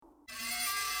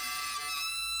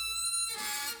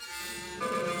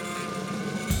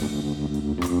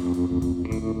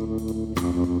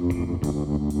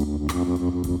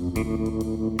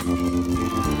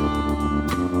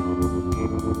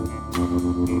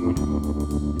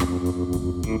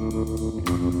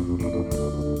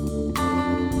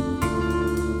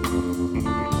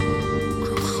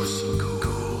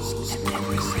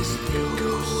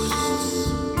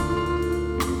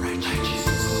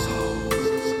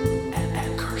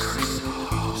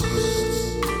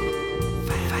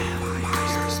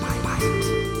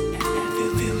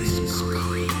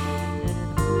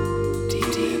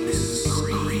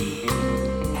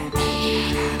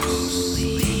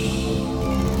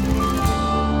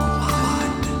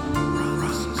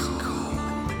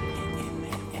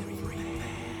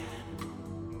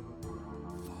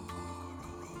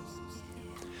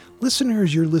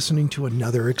Listeners, you're listening to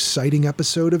another exciting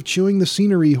episode of Chewing the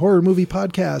Scenery Horror Movie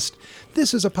Podcast.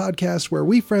 This is a podcast where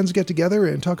we friends get together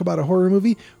and talk about a horror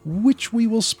movie, which we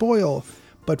will spoil.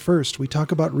 But first, we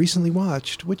talk about recently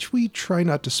watched, which we try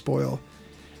not to spoil.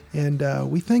 And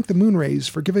we thank the Moonrays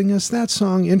for giving us that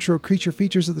song, intro creature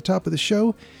features at the top of the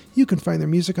show. You can find their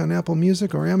music on Apple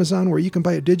Music or Amazon, where you can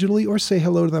buy it digitally, or say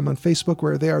hello to them on Facebook,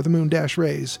 where they are the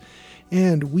Moon-Rays.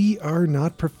 And we are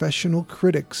not professional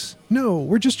critics. No,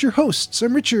 we're just your hosts.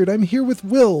 I'm Richard. I'm here with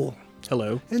Will.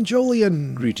 Hello. And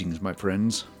Jolien. Greetings, my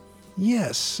friends.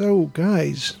 Yes, so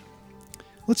guys,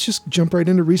 let's just jump right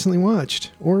into recently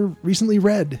watched or recently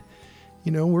read.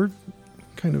 You know, we're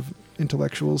kind of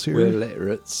intellectuals here. We're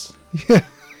literates. Yeah.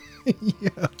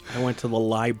 Yeah. I went to the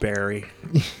library.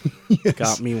 Yes.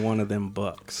 Got me one of them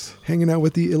books. Hanging out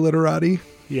with the illiterati.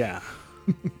 Yeah.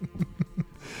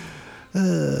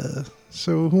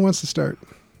 So who wants to start?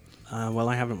 Well,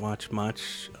 I haven't watched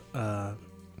much.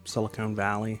 Silicon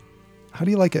Valley. How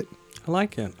do you like it? I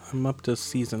like it. I'm up to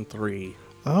season 3.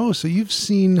 Oh, so you've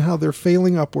seen how they're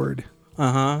failing upward.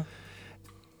 Uh-huh.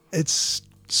 It's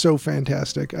so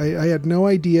fantastic. I had no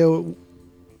idea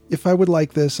if I would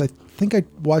like this. I think I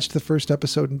watched the first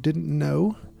episode and didn't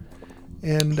know.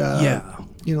 And,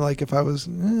 you know, like if I was,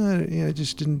 I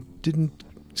just didn't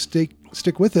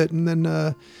stick with it. And then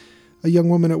a young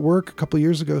woman at work a couple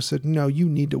years ago said, no, you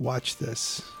need to watch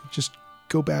this. Just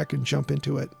go back and jump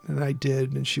into it. And I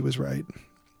did, and she was right.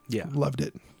 Yeah. Loved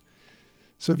it.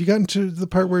 So have you gotten to the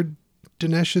part where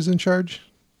Dinesh is in charge?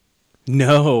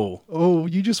 No. Oh,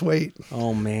 you just wait.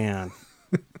 Oh, man.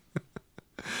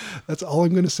 That's all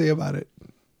I'm going to say about it.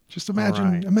 Just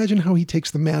imagine how he takes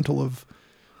the mantle of,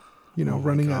 you know,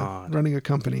 running a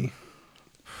company.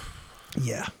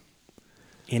 Yeah.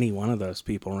 Any one of those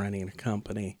people running a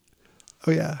company.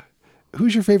 Oh, yeah.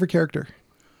 Who's your favorite character?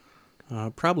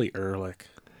 Probably Ehrlich.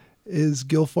 Is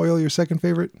Guilfoyle your second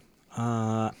favorite?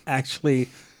 Actually,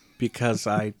 because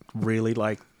I really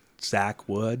like Zach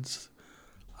Woods.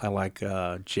 I like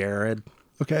Jared.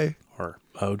 Okay. Or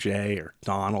OJ or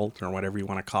Donald or whatever you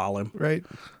want to call him. Right.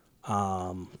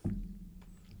 I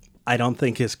don't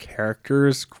think his character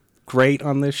is great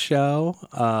on this show,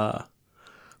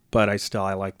 but I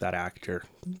like that actor.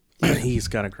 He's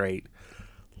got a great,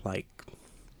 like,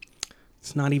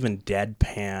 it's not even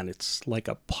deadpan. It's like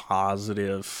a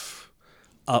positive,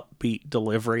 upbeat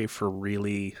delivery for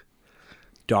really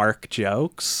dark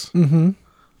jokes. Mm-hmm.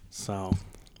 So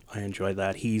I enjoy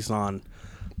that. He's on,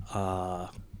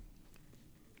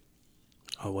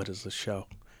 what is the show?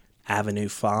 Avenue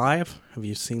 5. Have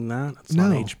you seen that? It's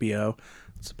on HBO.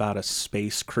 It's about a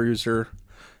space cruiser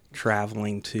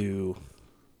traveling to,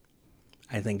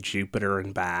 I think, Jupiter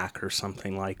and back or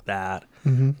something like that.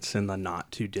 Mm-hmm. It's in the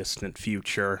not too distant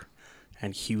future.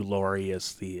 And Hugh Laurie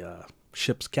is the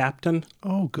ship's captain.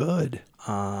 Oh, good.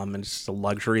 And it's a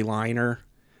luxury liner.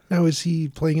 Now, is he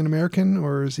playing an American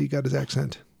or has he got his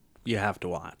accent? You have to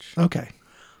watch. Okay.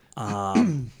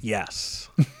 Yes.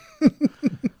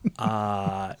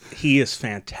 He is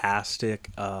fantastic.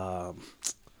 I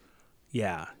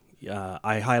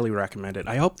highly recommend it.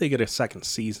 I hope they get a second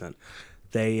season.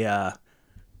 They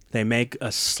make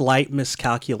a slight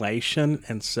miscalculation,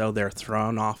 and so they're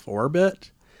thrown off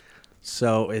orbit.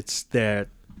 So they're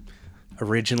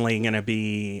originally going to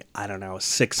be, I don't know, a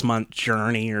 6-month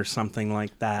journey or something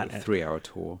like that. A 3-hour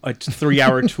tour. A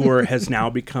 3-hour tour has now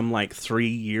become like 3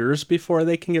 years before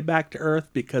they can get back to Earth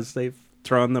because they've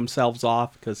thrown themselves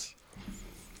off. Because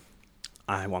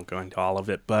I won't go into all of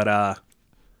it, but I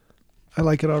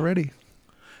like it already.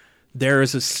 There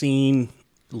is a scene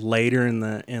later in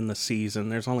the season.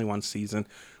 There's only one season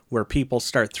where people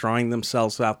start throwing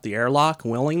themselves out the airlock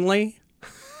willingly,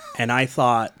 and I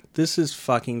thought, this is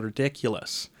fucking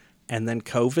ridiculous. And then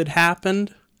COVID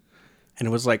happened, and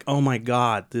it was like, oh my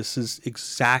God, this is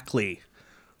exactly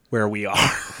where we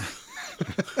are.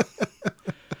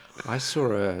 I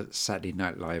saw a Saturday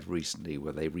Night Live recently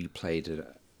where they replayed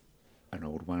an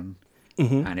old one,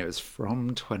 and it was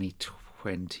from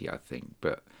 2020, I think.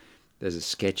 But there's a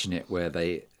sketch in it where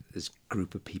this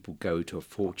group of people go to a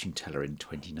fortune teller in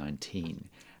 2019,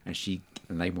 and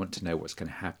they want to know what's going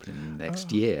to happen in the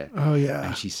next year. Oh, yeah.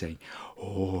 And she's saying,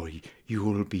 "Oh, you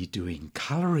will be doing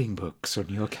coloring books on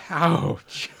your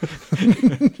couch."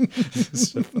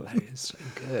 That is so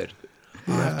good.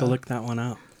 I'll have to look that one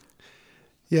up.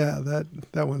 Yeah,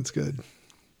 that one's good.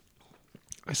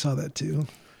 I saw that too.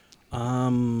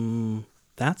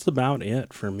 That's about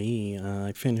it for me.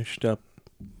 I finished up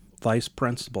Vice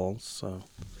Principals, so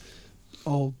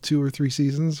All 2 or 3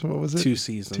 seasons. What was it? 2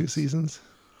 seasons. 2 seasons.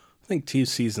 I think 2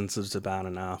 seasons is about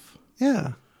enough.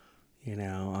 Yeah. You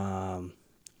know,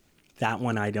 that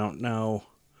one I don't know.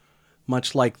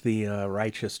 Much like the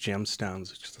Righteous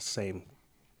Gemstones, it's the same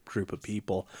group of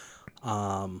people.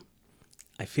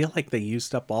 I feel like they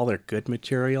used up all their good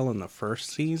material in the first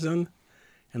season,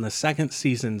 and the second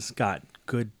season's got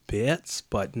good bits,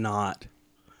 but not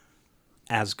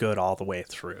as good all the way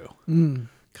through. Kind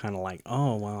of like,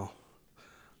 oh, well,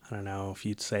 I don't know if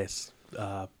you'd say,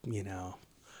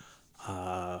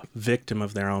 victim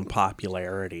of their own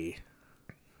popularity.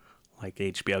 Like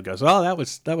HBO goes, oh, that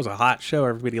was a hot show.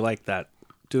 Everybody liked that.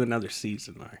 Do another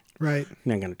season. Right.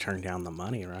 You're not going to turn down the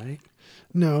money, right?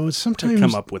 No, sometimes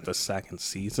Come up with a second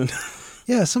season.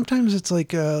 Yeah, sometimes it's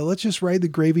like let's just ride the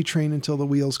gravy train until the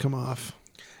wheels come off.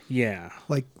 Yeah.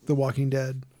 Like The Walking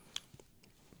Dead.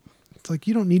 It's like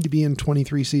you don't need to be in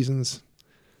 23 seasons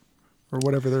or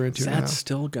whatever they're into Is that now.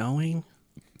 still going?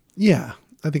 Yeah,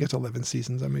 I think it's 11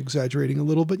 seasons. I'm exaggerating a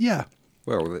little, but yeah.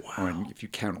 Well, I mean, if you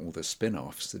count all the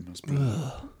spin-offs, there must be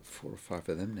 4 or 5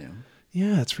 of them now.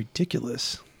 Yeah, it's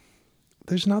ridiculous.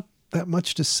 There's not that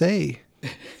much to say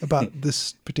about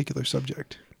this particular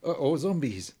subject. Oh,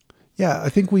 zombies. Yeah, I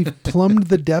think we've plumbed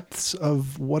the depths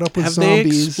of what up with Have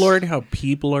zombies. they explored how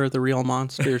people are the real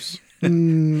monsters?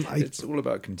 It's all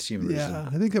about consumerism. Yeah,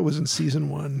 I think that was in season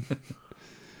 1.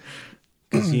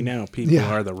 Because, people Yeah.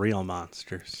 are the real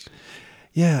monsters.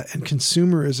 Yeah, and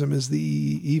consumerism is the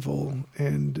evil,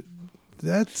 and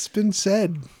that's been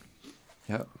said.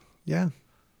 Yeah. Yeah.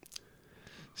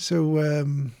 So,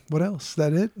 what else?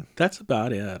 That it? That's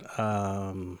about it.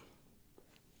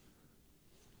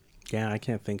 Yeah, I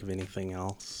can't think of anything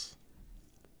else.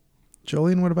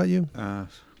 Jolene, what about you?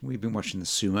 We've been watching the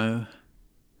sumo.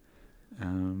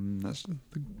 That's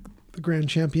The Grand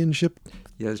Championship?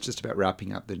 it's just about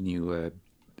wrapping up the new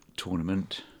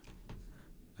tournament.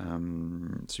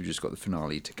 So we've just got the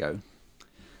finale to go.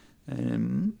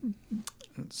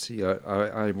 Let's see.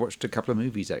 I watched a couple of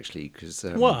movies actually because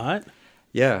What?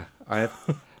 Yeah, I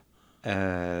have.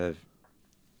 I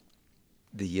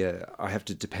have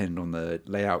to depend on the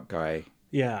layout guy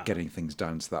Yeah. getting things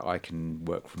done so that I can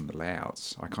work from the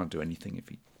layouts. I can't do anything if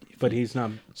But he's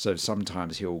not. So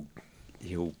sometimes he'll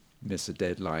miss a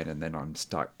deadline and then I'm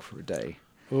stuck for a day.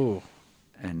 Ooh.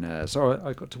 And so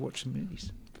I got to watch some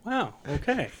movies. Wow.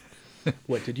 Okay.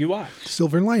 What did you watch?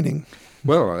 Silver Lining.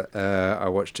 Well, I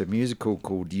watched a musical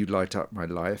called You Light Up My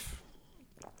Life,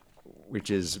 which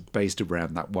is based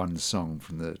around that one song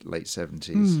from the late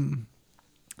 70s.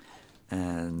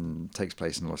 And takes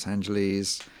place in Los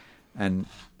Angeles. And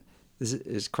this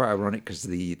is quite ironic because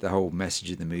the whole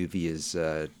message of the movie is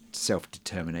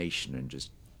self-determination and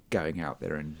just going out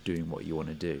there and doing what you want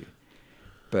to do.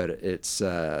 But it's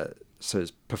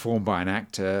performed by an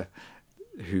actor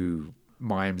who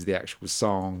mimes the actual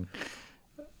song.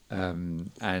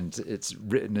 And it's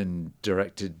written and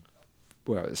directed,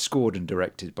 well, it's scored and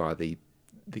directed by the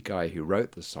guy who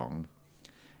wrote the song.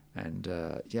 And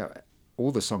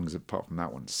all the songs apart from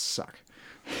that one suck.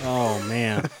 Oh,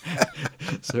 man.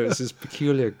 So it's this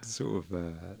peculiar sort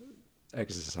of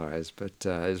exercise, but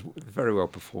it's very well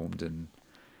performed. And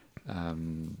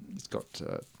it's got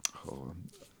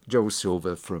Joel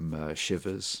Silver from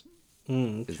Shivers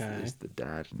is the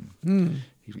dad. And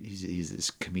he's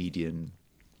this comedian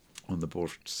on the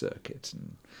Broad circuit.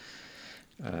 And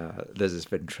there's this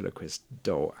ventriloquist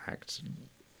doll act.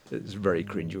 It's very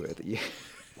cringeworthy.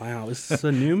 Wow. Is this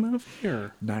a new movie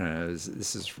or? No.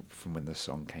 This is from when the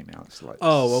song came out. It's like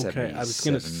Oh, okay. I was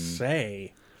going to 77.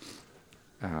 say.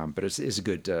 But it's a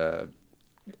good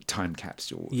time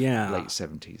capsule. Yeah. Late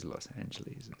 70s Los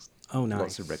Angeles. Oh, nice.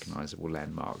 Lots of recognizable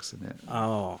landmarks in it.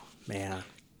 Oh, man.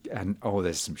 And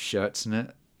there's some shirts in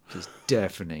it. Just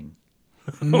deafening.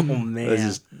 Oh, man.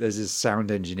 There's this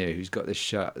sound engineer who's got this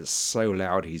shirt that's so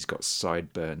loud he's got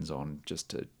sideburns on just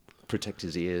to protect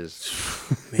his ears.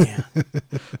 Man.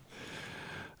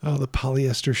 Oh, the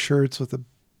polyester shirts with the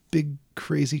big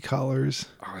crazy collars.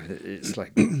 Oh, it's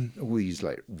like all these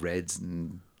like reds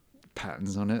and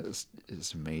patterns on it.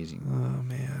 It's amazing. Oh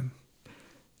man.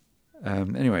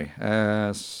 Anyway,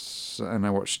 and I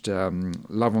watched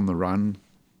Love on the Run,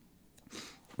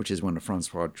 which is one of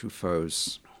Francois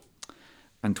Truffaut's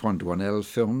Antoine Douanel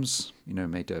films.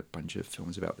 Made a bunch of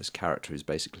films about this character who's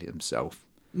basically himself.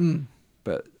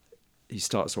 But he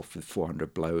starts off with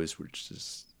 400 Blows, which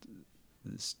is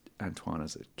Antoine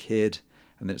as a kid,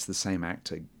 and it's the same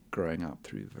actor growing up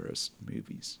through various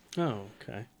movies. Oh,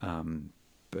 okay.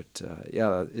 But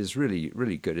it's really,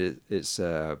 really good. It's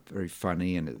very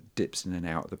funny, and it dips in and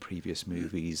out of the previous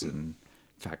movies and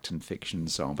fact and fiction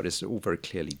and so on. But it's all very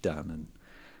clearly done,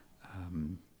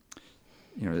 and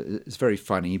it's very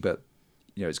funny. But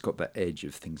it's got that edge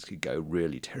of things could go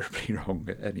really terribly wrong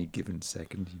at any given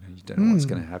second. You don't know what's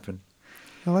going to happen.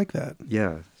 I like that.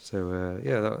 Yeah. So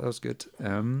that was good.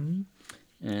 And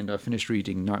I finished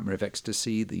reading Nightmare of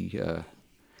Ecstasy, the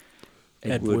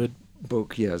Ed Wood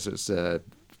book. Yeah, so it's a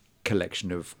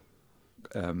collection of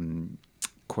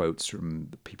quotes from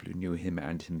the people who knew him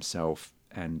and himself,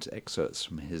 and excerpts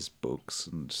from his books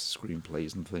and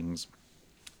screenplays and things,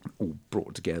 all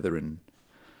brought together and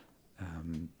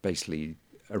basically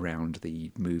around the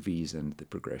movies and the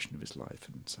progression of his life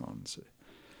and so on. So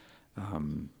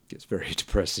it's very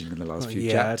depressing in the last few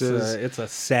chapters. It's a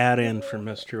sad end for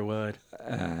Mr. Wood.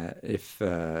 If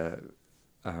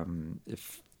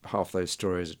half those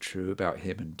stories are true about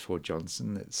him and Tor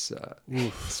Johnson, it's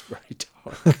very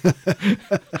dark.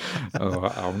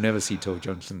 I'll never see Tor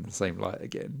Johnson in the same light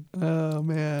again. Oh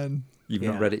man, you've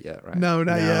not read it yet, right? No,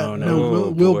 not yet.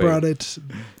 No. Will brought it.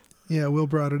 Yeah, Will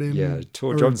brought it in. Yeah,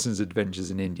 Tor Johnson's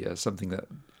Adventures in India, something that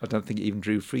I don't think even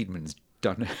Drew Friedman's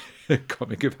done a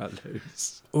comic about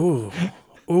those. Ooh,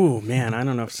 man, I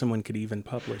don't know if someone could even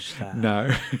publish that.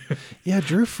 No. Yeah,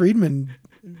 Drew Friedman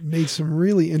made some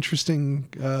really interesting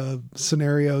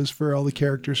scenarios for all the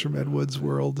characters from Ed Wood's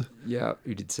world. Yeah,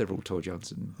 he did several Tor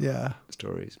Johnson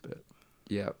stories, but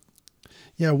yeah.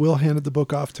 Yeah, Will handed the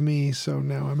book off to me, so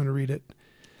now I'm going to read it.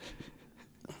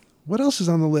 What else is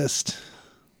on the list?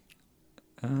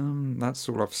 That's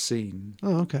all I've seen.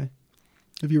 Oh, okay.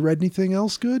 Have you read anything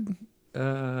else good?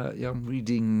 I'm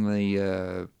reading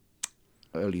the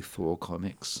early Thor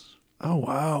comics. Oh,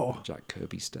 wow. Jack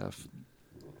Kirby stuff.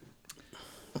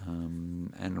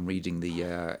 And I'm reading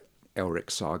the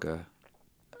Elric saga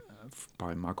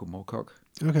by Michael Moorcock.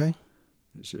 Okay.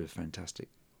 It's fantastic.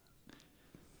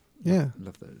 Yeah.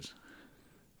 Love those.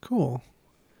 Cool.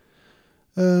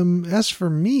 As for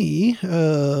me,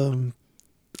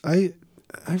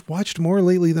 I've watched more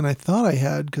lately than I thought I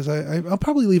had, because I'll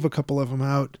probably leave a couple of them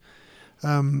out.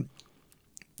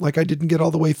 Like I didn't get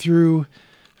all the way through.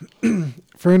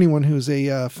 For anyone who's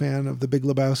a fan of The Big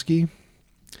Lebowski,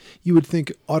 you would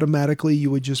think automatically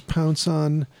you would just pounce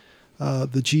on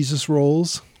the Jesus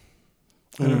rolls.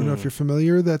 I don't know if you're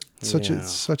familiar that such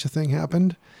a thing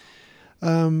happened.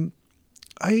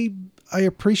 I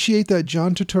appreciate that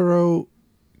John Turturro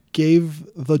gave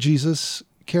the Jesus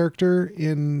character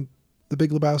in The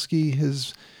Big Lebowski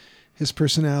his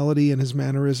personality and his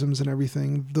mannerisms and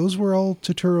everything. Those were all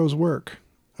Turturro's work.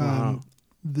 Wow.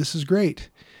 This is great.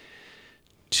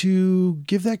 To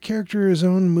give that character his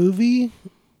own movie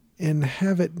and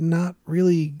have it not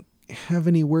really have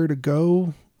anywhere to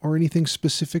go or anything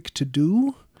specific to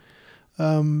do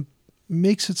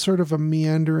makes it sort of a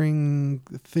meandering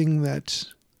thing that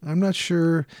I'm not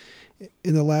sure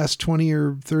in the last 20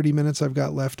 or 30 minutes I've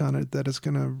got left on it that it's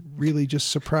going to really just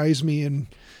surprise me and,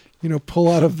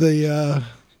 pull out of the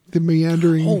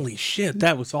meandering. Holy shit,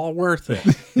 that was all worth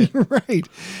it. Right.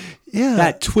 Yeah.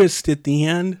 That twist at the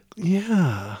end.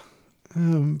 Yeah.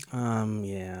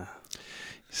 Yeah.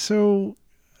 So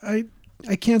I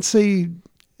can't say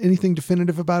anything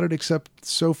definitive about it except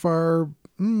so far,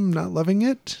 not loving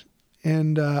it.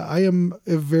 And I am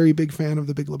a very big fan of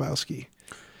The Big Lebowski.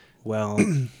 Well,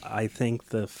 I think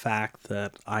the fact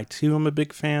that I too am a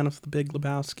big fan of The Big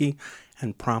Lebowski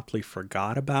and promptly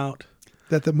forgot about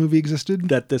that the movie existed,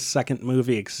 that this second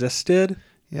movie existed.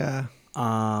 Yeah.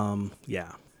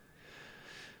 Yeah.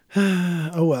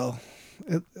 Oh well.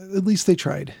 At least they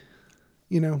tried.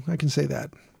 I can say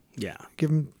that. Yeah. Give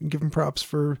them props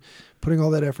for putting all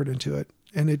that effort into it.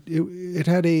 And it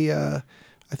had a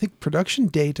I think production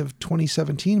date of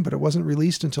 2017, but it wasn't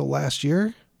released until last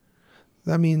year.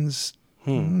 That means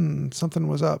something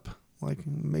was up. Like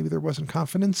maybe there wasn't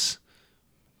confidence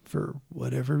for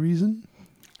whatever reason.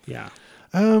 Yeah.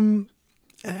 And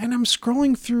I'm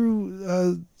scrolling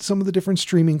through some of the different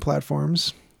streaming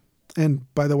platforms.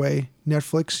 And by the way,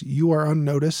 Netflix, you are on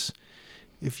notice.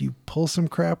 If you pull some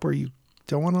crap where you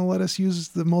don't want to let us use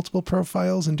the multiple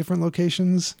profiles in different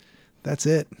locations, that's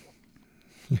it.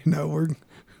 We're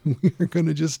going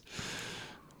to just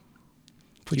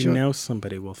put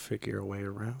somebody will figure a way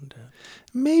around it.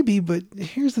 Maybe, but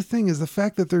here's the thing: is the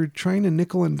fact that they're trying to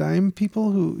nickel and dime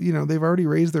people who, they've already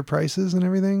raised their prices and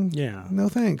everything. Yeah. No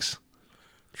thanks.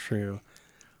 True.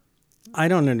 I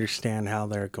don't understand how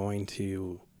they're going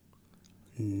to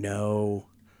know.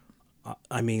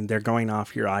 I mean, they're going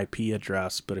off your IP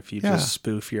address, but if you just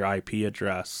spoof your IP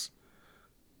address,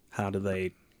 how do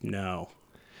they know?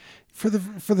 For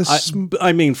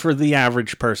the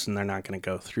average person, they're not going to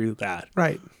go through that.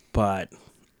 Right. But,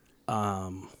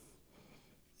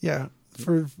 yeah.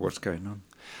 What's going on?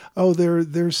 Oh,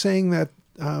 they're saying that,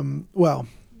 the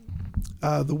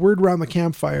word around the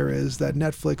campfire is that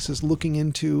Netflix is looking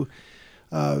into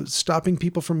stopping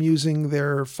people from using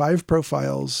their 5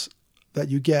 profiles that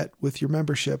you get with your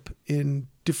membership in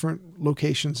different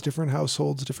locations, different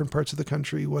households, different parts of the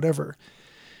country, whatever.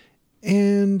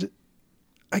 And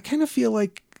I kind of feel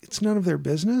like it's none of their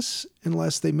business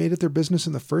unless they made it their business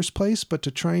in the first place, but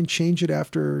to try and change it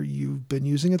after you've been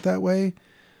using it that way,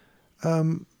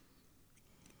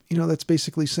 that's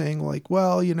basically saying like,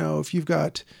 well, if you've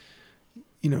got,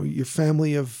 your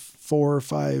family of 4 or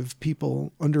 5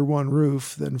 people under one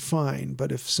roof, then fine.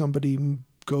 But if somebody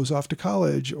goes off to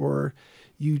college or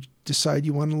you decide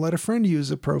you want to let a friend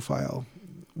use a profile,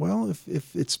 well,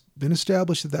 if it's been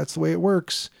established that that's the way it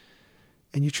works,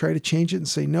 and you try to change it and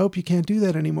say, nope, you can't do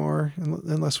that anymore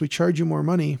unless we charge you more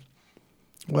money.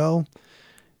 Well,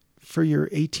 for your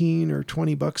 18 or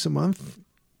 20 bucks a month,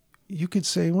 you could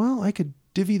say, well, I could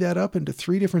divvy that up into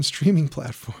 3 different streaming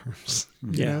platforms.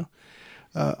 Yeah.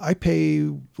 I pay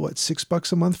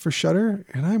 $6 a month for Shudder,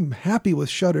 and I'm happy with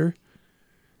Shudder.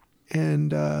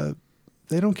 And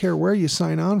they don't care where you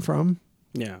sign on from.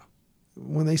 Yeah.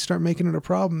 When they start making it a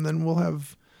problem, then we'll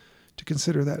have to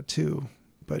consider that too.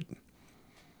 But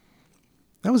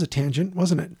that was a tangent,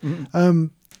 wasn't it? Mm-hmm.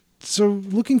 So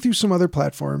looking through some other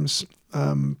platforms,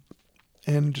 and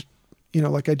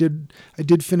like I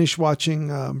did finish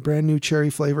watching Brand New Cherry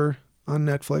Flavor on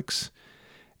Netflix,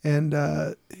 and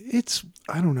I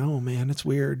don't know, man, it's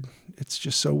weird. It's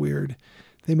just so weird.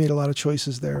 They made a lot of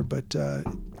choices there, but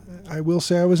I will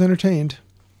say I was entertained.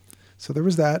 So there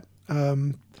was that.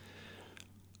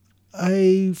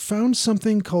 I found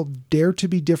something called Dare to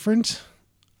Be Different.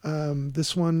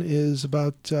 This one is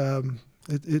about,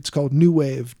 it's called New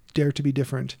Wave, Dare to Be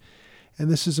Different. And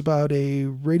this is about a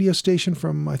radio station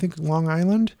from, I think, Long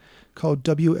Island called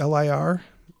WLIR.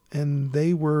 And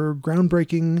they were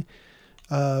groundbreaking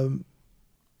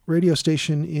radio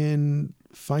station in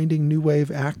finding new wave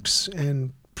acts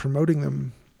and promoting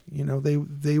them.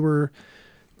 They were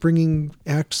bringing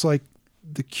acts like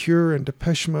The Cure and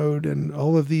Depeche Mode and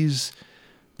all of these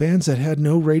bands that had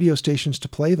no radio stations to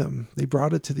play them. They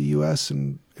brought it to the U.S.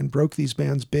 and broke these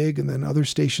bands big, and then other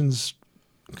stations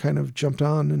kind of jumped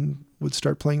on and would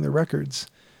start playing their records.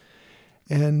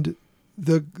 And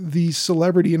the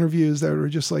celebrity interviews that were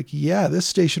just like, yeah, this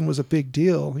station was a big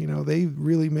deal. They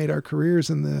really made our careers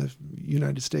in the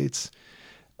United States.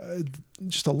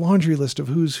 Just a laundry list of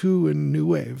who's who in new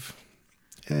wave.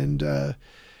 And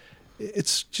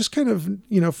it's just kind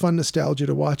of, fun nostalgia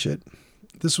to watch it.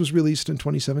 This was released in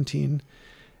 2017.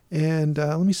 And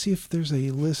let me see if there's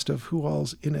a list of who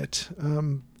all's in it.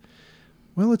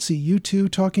 Well, let's see.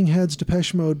 U2, Talking Heads,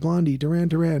 Depeche Mode, Blondie, Duran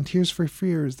Duran, Tears for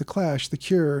Fears, The Clash, The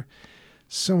Cure,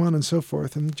 so on and so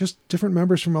forth. And just different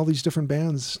members from all these different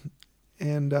bands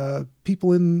and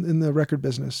people in the record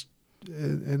business.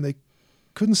 And they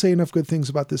couldn't say enough good things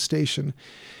about this station.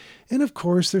 And of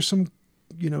course, there's some,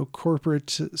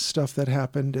 corporate stuff that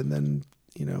happened. And then,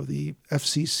 the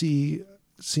FCC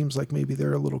seems like maybe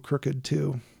they're a little crooked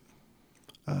too,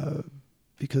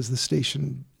 because the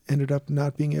station ended up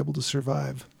not being able to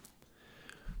survive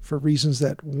for reasons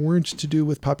that weren't to do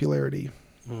with popularity.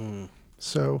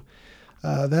 So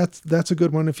that's a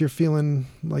good one if you're feeling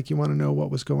like you want to know what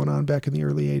was going on back in the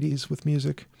early 80s with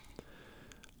music.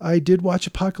 I did watch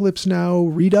Apocalypse Now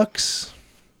Redux,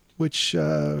 which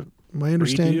my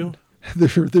understanding... The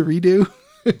redo?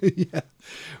 Yeah.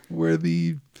 Where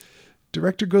the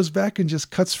director goes back and just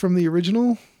cuts from the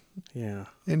original. Yeah.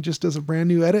 And just does a brand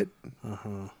new edit.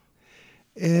 Uh-huh.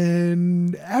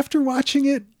 And after watching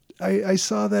it, I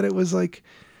saw that it was like,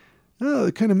 oh,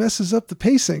 it kind of messes up the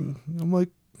pacing. I'm like,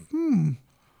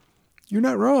 you're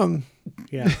not wrong.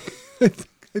 Yeah.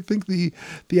 I think the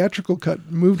theatrical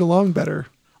cut moved along better.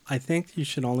 I think you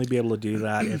should only be able to do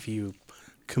that if you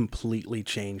completely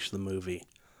change the movie.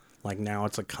 Like now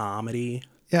it's a comedy.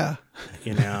 Yeah.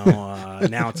 You know,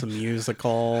 now it's a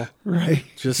musical. Right.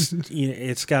 Just,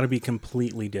 it's got to be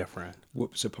completely different.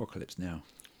 Whoops, Apocalypse Now.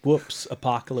 Whoops,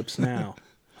 Apocalypse Now.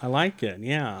 I like it,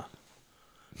 yeah.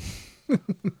 I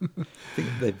think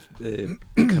they're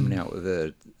coming out with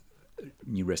a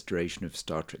new restoration of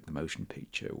Star Trek: The Motion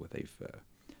Picture, where they've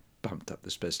bumped up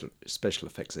the special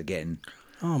effects again.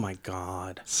 Oh my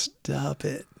God! Stop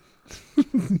it!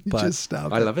 But Just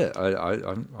stop I it. love it.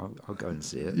 I'll go and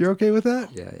see it. You're okay with that?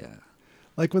 Yeah.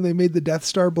 Like when they made the Death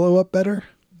Star blow up better?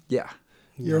 Yeah.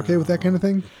 You're okay with that kind of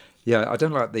thing? Yeah, I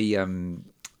don't like the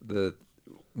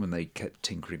when they kept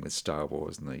tinkering with Star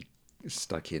Wars and they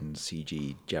stuck in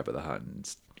CG Jabba the Hutt and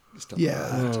stuff Yeah.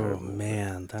 like that. oh Terrible.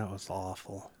 man, that was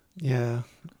awful. Yeah.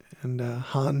 And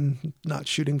Han not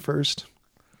shooting first.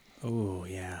 Oh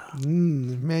yeah.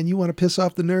 Man, you want to piss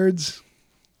off the nerds?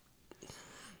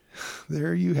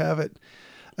 There you have it.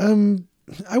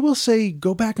 I will say,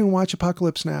 go back and watch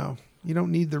Apocalypse Now. You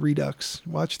don't need the Redux.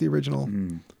 Watch the original.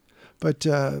 But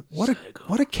what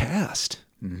a cast!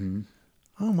 Mm-hmm.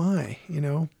 Oh my! You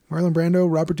know, Marlon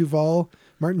Brando, Robert Duvall,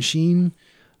 Martin Sheen,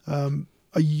 a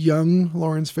young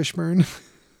Lawrence Fishburne.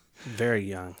 Very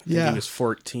young. I think Yeah. he was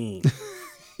 14.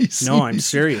 He's- No, I'm he's-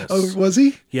 serious. Oh, was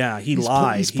he? Yeah, he He's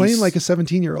lied. he's playing like a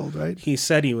 17-year-old, right? He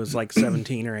said he was like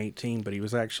 17 or 18, but he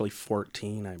was actually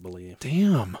 14, I believe.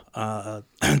 Damn.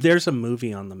 There's a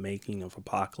movie on the making of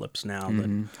Apocalypse Now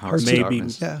that Hearts of maybe,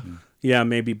 Darkness. Yeah.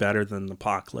 maybe better than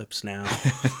Apocalypse Now.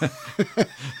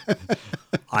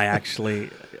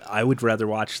 I would rather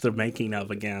watch the making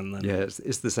of again than. Yeah,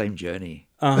 it's the same journey.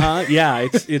 Yeah,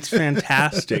 it's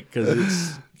fantastic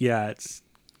because it's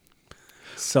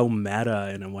so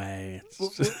meta in a way.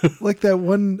 Like that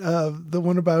one, the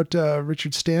one about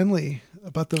Richard Stanley,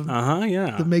 about the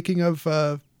Yeah. the making of.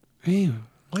 Hey,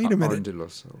 wait a minute. Island of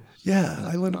Lost Souls. Yeah,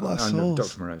 Island of Lost No, Souls.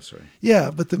 Dr. Moreau, sorry. Yeah,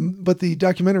 but the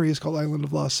documentary is called Island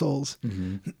of Lost Souls,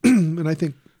 and I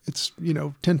think it's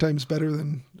 10 times better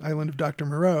than Island of Dr.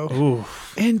 Moreau. Ooh.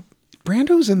 And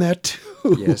Brando's in that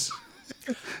too. Yes.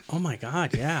 Oh my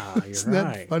God! Yeah, you're Isn't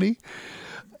right. that funny?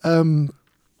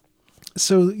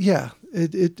 So yeah,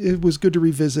 it was good to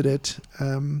revisit it.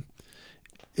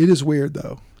 It is weird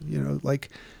though, like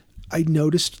I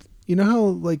noticed, how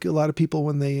like a lot of people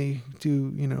when they do,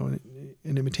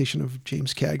 an imitation of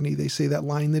James Cagney, they say that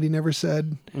line that he never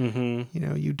said,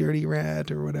 you dirty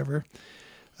rat or whatever.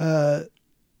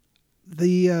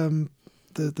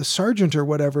 The sergeant or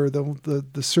whatever, the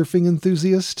surfing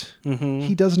enthusiast,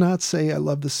 he does not say, "I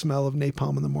love the smell of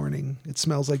napalm in the morning. It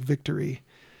smells like victory."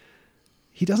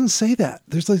 He doesn't say that.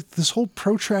 There's like this whole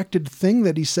protracted thing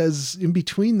that he says in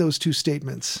between those two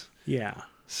statements. Yeah.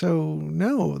 So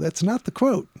no, that's not the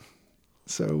quote.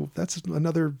 So that's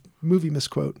another movie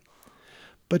misquote.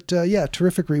 But yeah,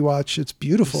 terrific rewatch. It's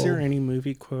beautiful. Is there any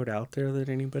movie quote out there that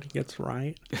anybody gets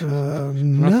right? I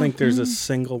no, don't think there's a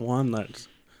single one that's,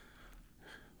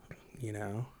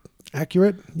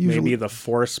 accurate. Usually, maybe the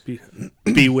force be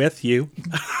with you.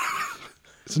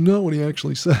 it's not what he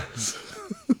actually says.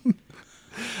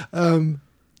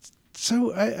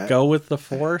 So I Go with the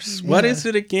force. What Yeah. is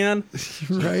it again?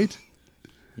 right.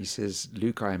 He says,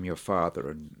 "Luke, I am your father."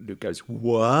 And Luke goes,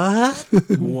 "What?"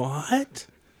 What?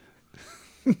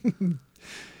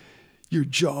 Your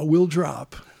jaw will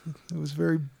drop. It was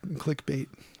very clickbait.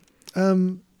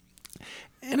 And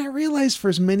I realized for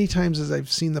as many times as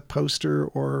I've seen the poster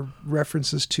or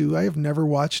references to, I have never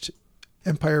watched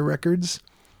Empire Records.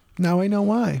 Now I know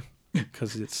why.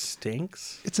 Because it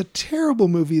stinks. It's a terrible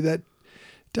movie that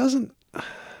doesn't...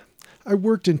 I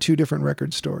worked in 2 different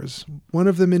record stores. One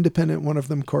of them independent, one of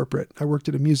them corporate. I worked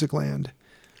at a Music Land.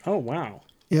 Oh, wow.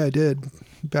 Yeah, I did.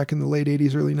 Back in the late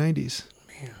 80s, early 90s.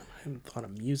 Man, I haven't thought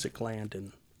of Music Land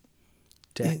in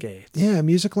decades. Yeah,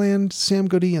 Music Land, Sam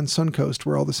Goody, and Suncoast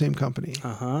were all the same company.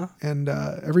 Uh-huh. And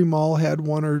every mall had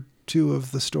 1 or 2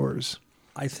 of the stores.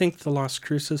 I think the Las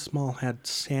Cruces Mall had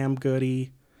Sam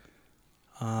Goody,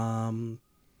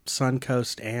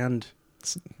 Suncoast, and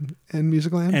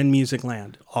Music Land? Music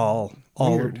Land, all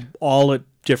Weird. all at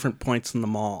different points in the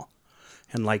mall.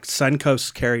 And like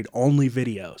Suncoast carried only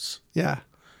videos. Yeah.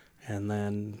 And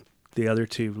then the other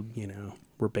 2,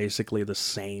 were basically the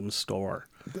same store.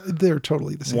 They're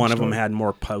totally the same One of store. them had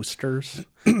more posters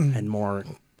and more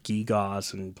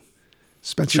gewgaws and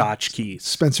tchotchkes.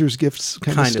 Spencer's Gifts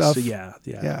kind of stuff. Yeah.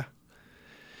 Yeah.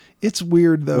 It's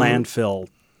weird, though. Landfill.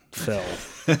 Phil.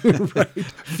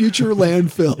 Future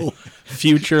Landfill.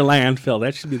 Future Landfill.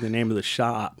 That should be the name of the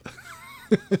shop.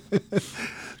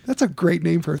 That's a great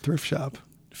name for a thrift shop.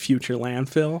 Future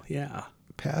Landfill. Yeah.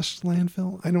 Past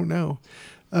Landfill? I don't know.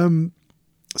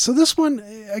 So this one,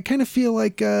 I kind of feel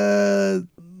like,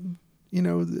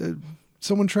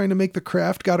 someone trying to make The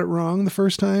Craft got it wrong the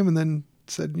first time and then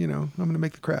said, I'm going to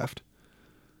make The Craft.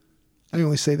 I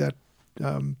only say that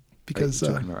because...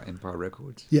 You're talking about Empire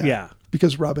Records? Yeah. Yeah.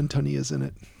 Because Robin Tunney is in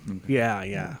it.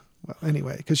 Yeah. Well,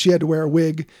 anyway, because she had to wear a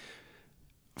wig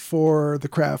for The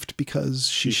Craft because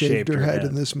she shaved her head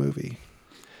in this movie.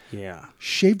 Yeah.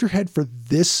 Shaved her head for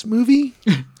this movie?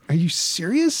 Are you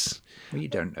serious? Well, you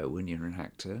don't know when you're an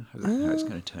actor how it's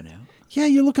going to turn out. Yeah,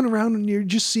 you're looking around and you're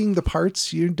just seeing the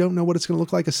parts. You don't know what it's going to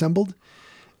look like assembled.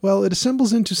 Well, it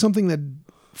assembles into something that,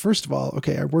 first of all,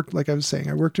 okay, I worked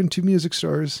in 2 music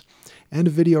stores and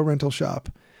a video rental shop.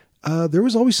 There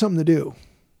was always something to do.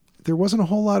 There wasn't a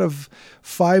whole lot of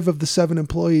 5 of the 7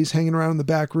 employees hanging around in the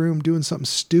back room doing something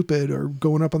stupid or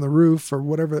going up on the roof or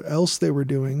whatever else they were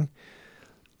doing.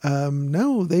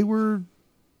 No, they were,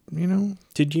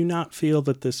 Did you not feel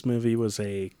that this movie was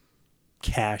a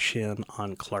cash in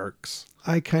on Clerks?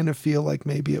 I kind of feel like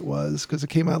maybe it was because it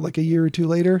came out like a year or 2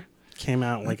 later. Came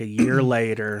out like a year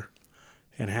later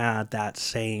and had that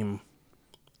same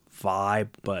vibe,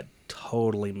 but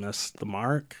totally missed the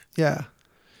mark. Yeah.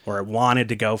 Or it wanted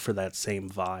to go for that same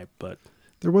vibe, but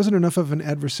There wasn't enough of an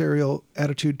adversarial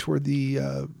attitude toward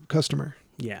the customer,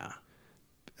 yeah.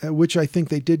 which I think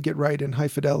they did get right in High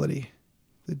Fidelity.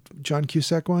 The John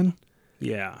Cusack one.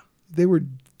 Yeah. They were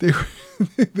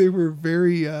they were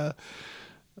very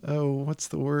what's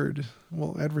the word?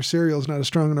 Well, adversarial is not a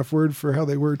strong enough word for how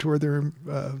they were toward their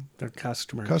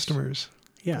Customers.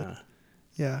 Yeah.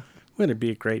 Yeah. Wouldn't it be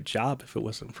a great job if it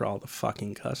wasn't for all the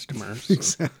fucking customers?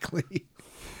 Exactly.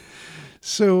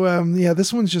 So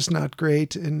this one's just not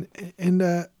great, and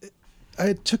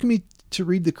it took me to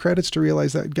read the credits to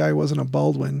realize that guy wasn't a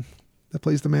Baldwin that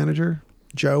plays the manager,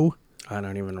 Joe. I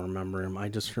don't even remember him. I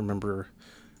just remember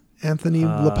Anthony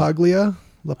LaPaglia.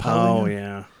 Oh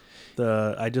yeah.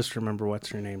 I just remember what's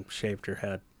her name shaved her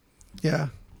head. Yeah,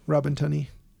 Robin Tunney.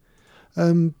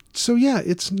 So yeah,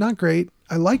 it's not great.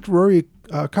 I liked Rory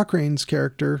Cochrane's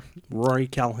character. Rory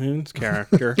Calhoun's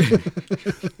character.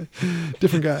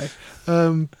 Different guy.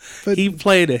 But He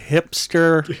played a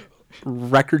hipster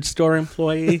record store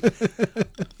employee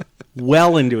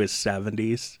well into his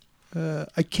 70s.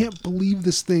 I can't believe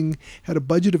this thing had a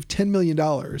budget of $10 million.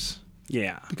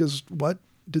 Yeah. Because what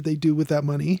did they do with that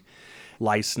money?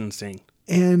 Licensing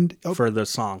And for the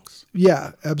songs.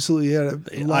 yeah, absolutely.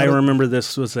 I remember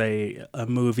this was a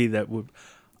movie that would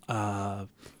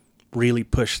really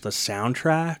push the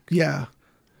soundtrack, Yeah.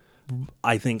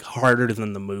 I think, harder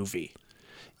than the movie.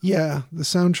 Yeah. The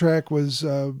soundtrack was,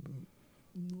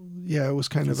 it was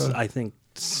kind of I think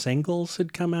Singles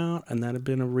had come out, and that had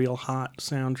been a real hot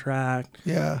soundtrack.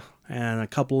 yeah. And a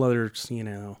couple others,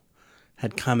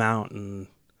 had come out, and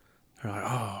they're like,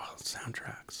 oh,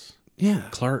 soundtracks. Yeah.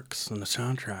 Clerks and the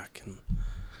soundtrack, and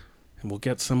we'll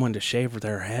get someone to shave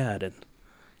their head, and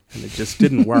it just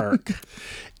didn't work.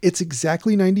 It's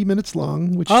exactly 90 minutes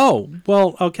long, which Oh,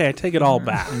 well, okay, I take it all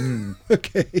back.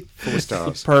 okay. 4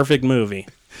 stars. Perfect movie.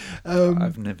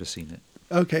 I've never seen it.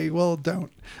 Okay, well,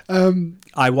 don't.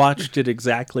 I watched it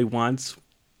exactly once.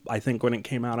 I think when it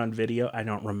came out on video, I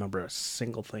don't remember a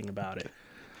single thing about it.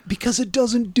 Because it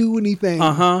doesn't do anything.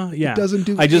 Yeah. It doesn't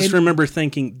do I just any- remember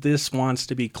thinking, this wants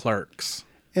to be Clerks.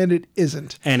 And it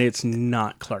isn't. And it's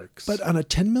not Clerks. But on a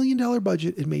 $10 million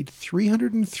budget, it made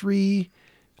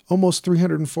almost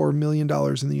 $304 million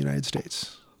in the United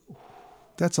States.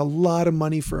 That's a lot of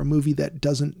money for a movie that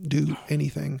doesn't do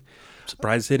anything.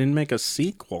 Surprised they didn't make a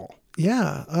sequel.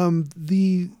 Yeah.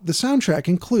 The soundtrack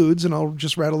includes, and I'll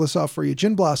just rattle this off for you,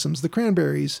 Gin Blossoms, The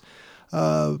Cranberries,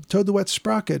 Toad the Wet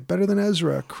Sprocket, Better Than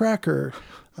Ezra, Cracker,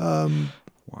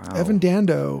 Wow. Evan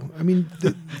Dando. I mean,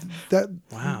 that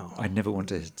Wow. I never want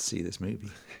to see this movie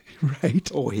right.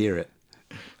 or hear it.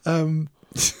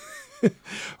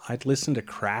 I'd listen to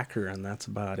Cracker, and that's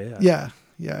about it. Yeah.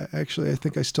 Yeah. Actually, I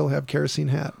think I still have Kerosene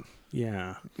Hat.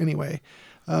 Yeah. Anyway.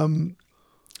 And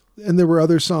there were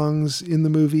other songs in the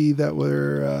movie that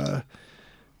were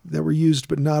used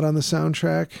but not on the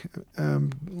soundtrack.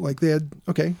 Like they had,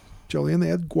 Jolien, they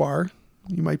had Guar.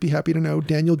 You might be happy to know.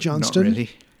 Daniel Johnston. Not really.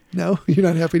 No, you're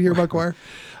not happy to hear about Guar.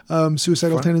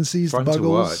 Suicidal Tendencies, Fun The to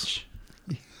Buggles. watch.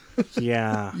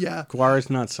 Yeah. Yeah. Guar is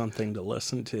not something to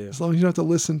listen to. As long as you don't have to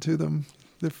listen to them,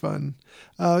 they're fun.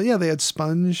 They had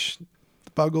Sponge,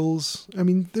 The Buggles. I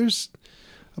mean, there's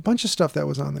a bunch of stuff that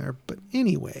was on there. But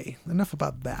anyway, enough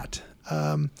about that.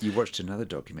 You watched another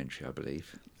documentary, I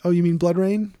believe. Oh, you mean Blood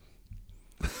Rain?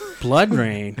 Blood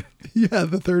Rain. Yeah,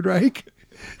 the Third Reich.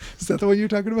 Is that the one you're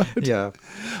talking about? Yeah.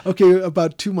 Okay,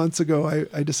 about 2 months ago,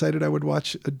 I decided I would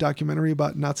watch a documentary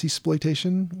about Nazi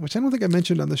exploitation, which I don't think I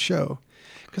mentioned on the show.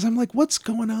 Because I'm like, what's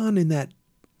going on in that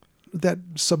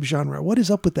subgenre? What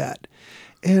is up with that?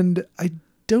 And I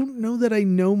don't know that I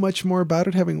know much more about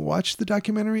it having watched the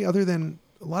documentary, other than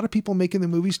a lot of people making the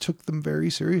movies took them very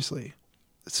seriously,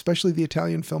 especially the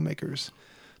Italian filmmakers.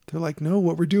 They're like, no,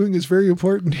 what we're doing is very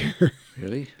important here.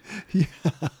 Really? Yeah.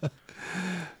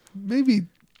 Maybe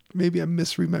I'm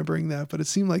misremembering that, but it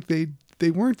seemed like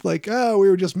they weren't like, oh, we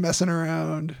were just messing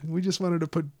around. We just wanted to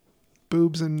put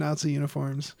boobs in Nazi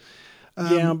uniforms.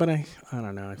 Yeah, but I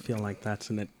don't know. I feel like that's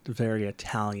a very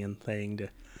Italian thing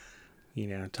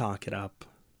to, talk it up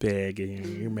big. And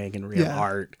you're making real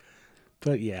art.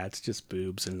 But yeah, it's just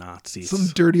boobs and Nazis. Some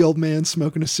dirty old man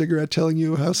smoking a cigarette telling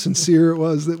you how sincere it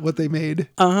was that what they made.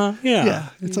 Yeah. Yeah.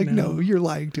 It's like, no, you're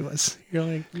lying to us. You're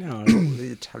like, no.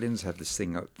 The Italians have this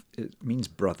thing, it means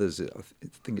brothers. I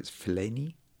think it's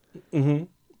Fellini. Mm-hmm.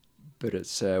 But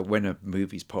it's when a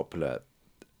movie's popular,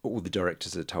 all the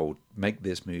directors are told, make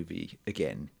this movie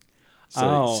again.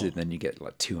 So then you get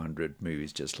like 200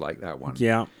 movies just like that one.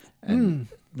 Yeah. And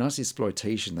Nazi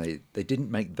exploitation, they didn't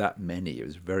make that many. It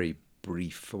was very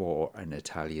brief for an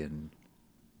Italian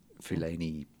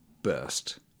Fellini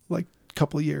burst. Like a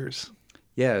couple of years.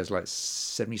 Yeah, it was like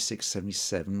 76,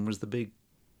 77 was the big...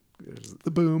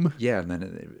 The boom. Yeah, and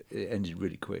then it ended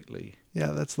really quickly. Yeah,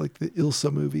 that's like the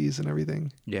Ilsa movies and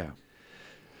everything. Yeah.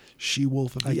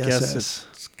 She-Wolf of the I SS. guess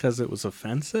it's because it was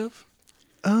offensive.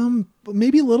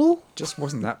 Maybe a little. Just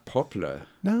wasn't that popular.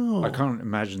 No. I can't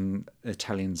imagine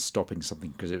Italians stopping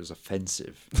something because it was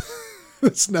offensive.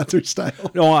 It's not their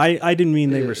style. No, I didn't mean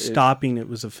they were stopping. It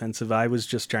was offensive. I was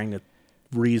just trying to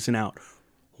reason out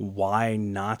why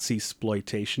Nazi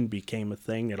exploitation became a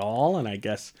thing at all. And I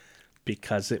guess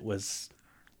because it was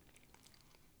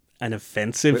an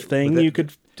offensive thing you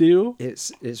could do.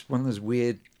 It's one of those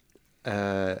weird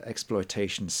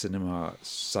exploitation cinema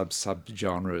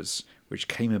sub-genres which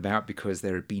came about because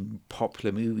there had been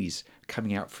popular movies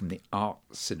coming out from the art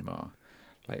cinema,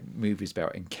 like movies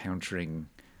about encountering...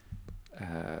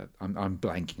 I'm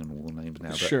blanking on all the names now,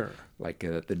 but Sure. like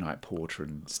The Night Porter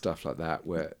and stuff like that,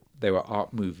 where they were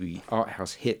art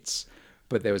house hits,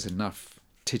 but there was enough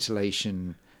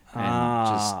titillation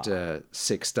and just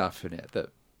sick stuff in it that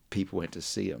people went to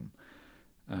see them.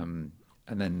 And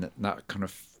then that kind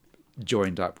of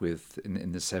joined up with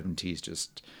in the 70s,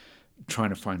 just trying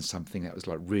to find something that was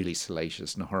like really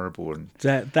salacious and horrible, and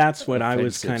That's what I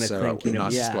was kind of so thinking of.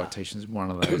 Nazi Yeah. exploitation is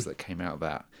one of those that came out of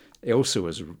that. It also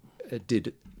it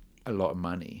did a lot of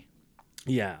money.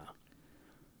 Yeah.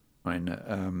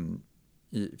 And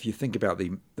if you think about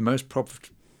the most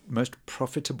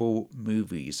profitable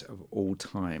movies of all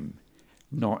time,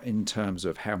 not in terms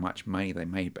of how much money they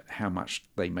made, but how much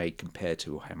they made compared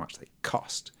to how much they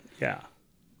cost. Yeah.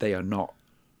 They are not,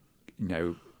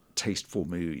 tasteful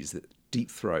movies. That Deep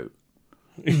Throat,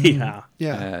 Yeah.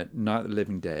 Yeah. Night of the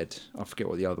Living Dead. I forget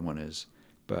what the other one is,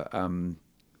 but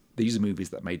these are movies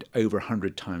that made over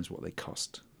 100 times what they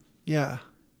cost. Yeah.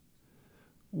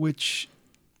 Which,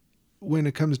 when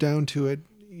it comes down to it,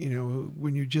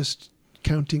 when you're just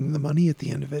counting the money at the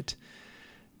end of it,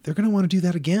 they're going to want to do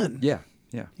that again. Yeah.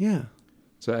 Yeah.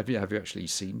 So have you actually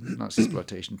seen Nazi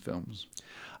exploitation films?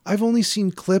 I've only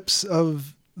seen clips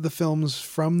of the films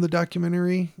from the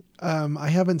documentary. I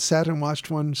haven't sat and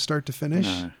watched one start to finish.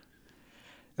 No.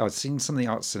 I've seen some of the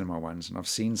art cinema ones, and I've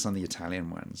seen some of the Italian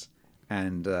ones.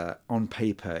 And on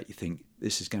paper, you think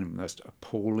this is going to be the most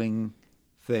appalling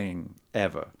thing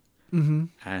ever. Mm-hmm.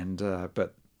 And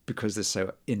but because they're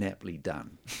so ineptly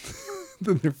done,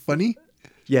 Then they're funny.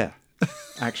 yeah,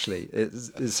 actually,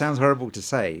 it sounds horrible to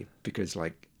say because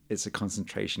like it's a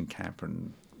concentration camp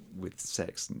and with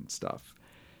sex and stuff.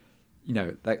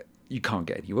 That you can't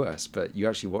get any worse. But you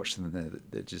actually watch them, and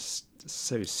they're just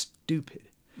so stupid,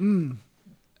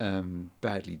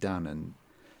 badly done, and.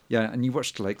 Yeah, and you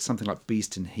watched like something like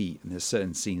Beast and Heat, and there's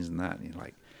certain scenes in that, and you're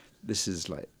like, this is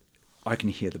like, I can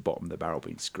hear the bottom of the barrel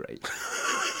being scraped.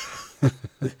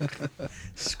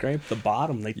 Scrape the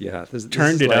bottom. They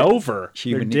Turned it over.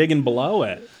 They're digging below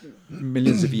it.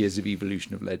 Millions of years of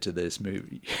evolution have led to this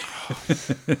movie.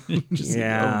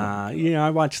 I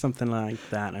watched something like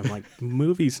that, and I'm like,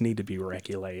 movies need to be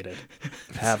regulated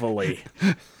heavily.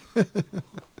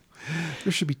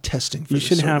 There should be testing for You this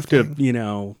should sort have of to,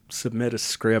 thing. submit a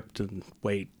script and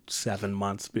wait 7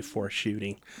 months before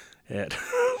shooting it.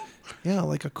 Yeah,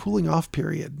 like a cooling off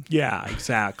period. Yeah,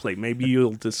 exactly. Maybe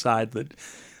you'll decide that,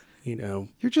 You're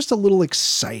just a little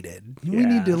excited. We Yeah.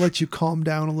 need to let you calm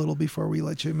down a little before we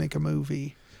let you make a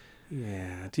movie.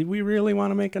 Yeah. Did we really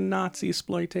want to make a Nazi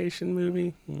exploitation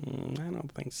movie? I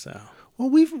don't think so. Well,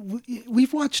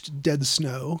 we've watched Dead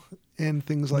Snow and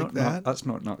things like that. That's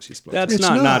not Nazi exploitation. That's It's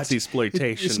not not. Nazi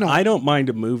exploitation. It's not. I don't mind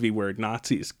a movie where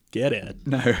Nazis get it.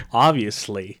 No.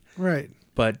 Obviously. Right.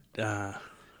 But Yeah,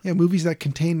 movies that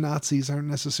contain Nazis aren't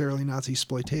necessarily Nazi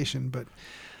exploitation, but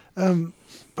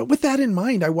with that in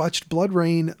mind, I watched Blood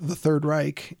Rain: The Third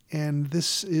Reich, and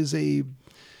this is a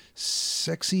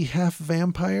sexy half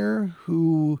vampire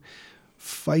who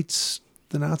fights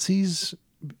the Nazis.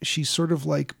 She's sort of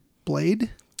like Blade.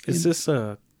 is this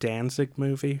a Danzig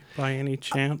movie by any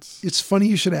chance? It's funny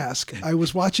you should ask. I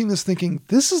was watching this thinking,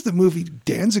 this is the movie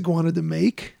Danzig wanted to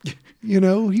make. You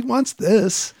know, he wants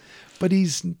this, but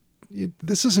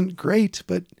this isn't great,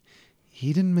 but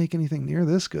he didn't make anything near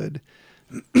this good.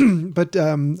 But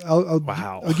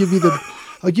Wow. I'll give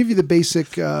you the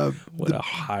basic What a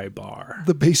high bar.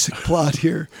 the basic plot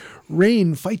here.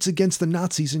 Rain fights against the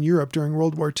Nazis in Europe during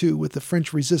World War II with the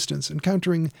French resistance,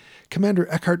 encountering Commander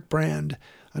Eckhard Brand,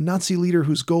 a Nazi leader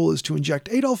whose goal is to inject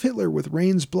Adolf Hitler with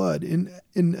Rain's blood in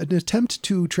an attempt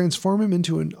to transform him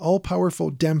into an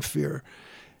all-powerful Dämpfer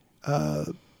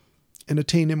and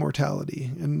attain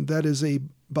immortality. And that is a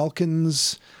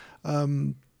Balkans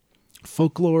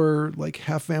folklore, like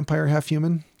half vampire, half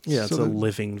human. Yeah, it's So a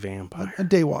living vampire. a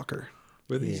daywalker.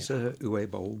 Were these Uwe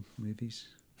Boll movies?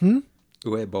 Hmm?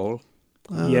 Uwe Boll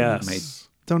Yes. made-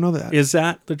 Don't know that. Is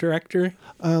that the director?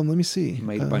 Let me see. He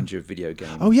made a bunch of video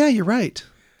game Oh yeah, you're right.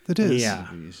 That is. Yeah.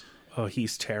 movies. Oh,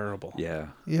 he's terrible. Yeah.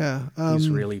 Yeah. He's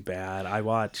really bad. I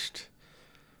watched.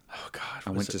 Oh God, I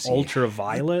was went it to see-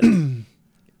 Ultraviolet.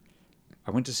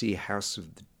 I went to see House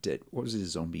of the Dead. What was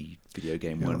his zombie video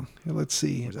game one? Yeah, let's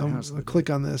see. Was it House of I'll the click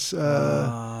on this.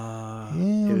 Yeah,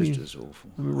 It let was me- just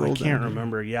awful. let me I roll can't down.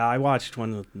 remember. Yeah, I watched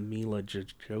one with Mila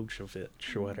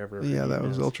Jovovich or whatever. her Yeah, that name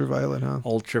was is. Ultraviolet, huh?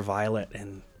 Ultraviolet,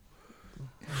 and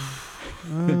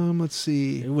Let's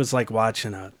see. it was like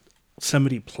watching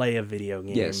somebody play a video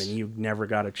game, Yes. and you never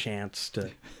got a chance to,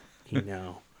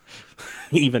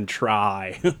 even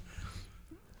try.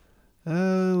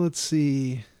 Let's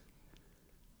see.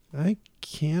 I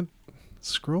can't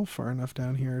scroll far enough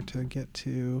down here to get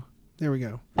to. There we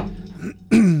go.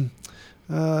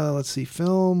 Let's see.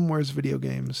 Film. Where's video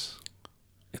games?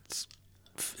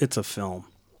 It's a film.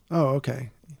 Oh,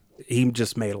 okay. He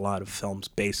just made a lot of films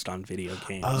based on video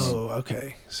games. Oh,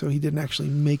 okay. So he didn't actually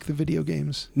make the video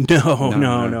games.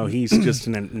 No. He's just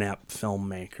an inept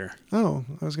filmmaker. Oh,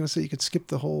 I was going to say you could skip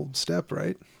the whole step,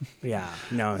 right? Yeah,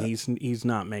 no, he's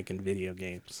not making video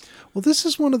games. Well, this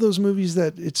is one of those movies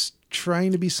that it's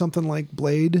trying to be something like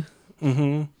Blade,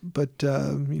 Mm-hmm. but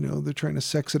they're trying to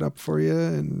sex it up for you,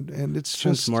 and it's It's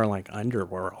just more like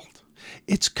Underworld.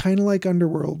 it's kind of like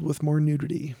Underworld with more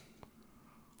nudity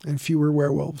and fewer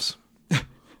werewolves.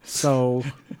 So,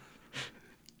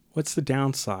 what's the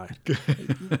downside?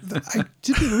 I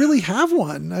didn't really have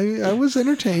one. I was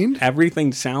entertained.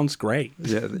 Everything sounds great.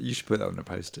 Yeah, you should put that on a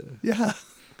poster. Yeah,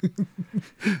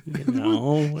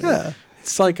 yeah.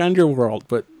 It's like Underworld,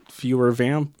 but fewer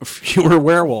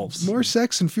werewolves. More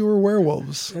sex and fewer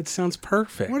werewolves. That sounds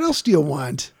perfect. What else do you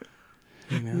want?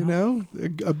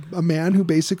 A man who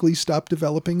basically stopped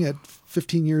developing at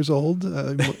 15 years old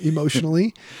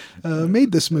emotionally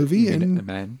made this movie, A and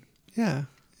man. yeah,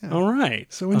 All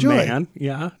right. So enjoy. A man.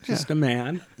 Yeah, just a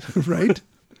man. right.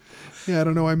 Yeah, I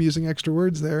don't know why I'm using extra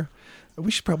words there. We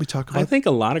should probably talk I about. think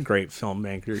a lot of great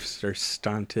filmmakers are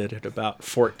stunted at about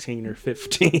 14 or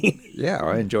 15. Yeah,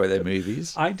 I enjoy their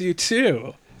movies. I do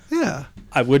too. Yeah,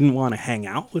 I wouldn't want to hang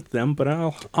out with them, but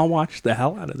I'll watch the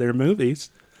hell out of their movies.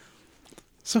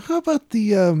 so how about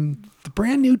the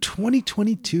brand new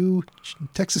 2022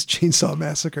 Texas Chainsaw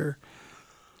Massacre?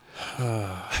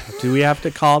 Do we have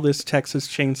to call this Texas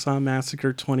Chainsaw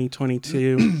Massacre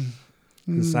 2022?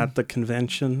 Is that the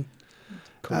convention?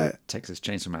 Call it Texas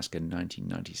Chainsaw Massacre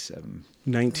 1997.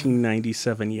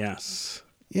 1997, yes.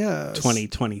 Yeah,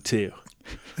 2022.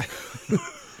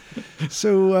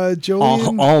 So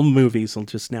Jolene, All movies will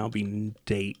just now be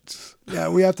dates. yeah,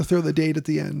 we have to throw the date at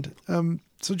the end.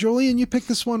 So Jolene, you picked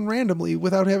this one randomly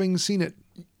without having seen it.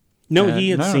 No, he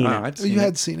had seen it. I'd Oh, you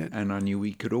had seen it. and I knew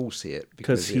we could all see it 'Cause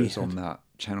because it he was had- on that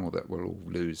channel that we'll all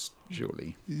lose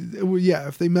shortly. Well, yeah,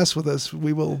 if they mess with us,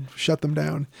 we will shut them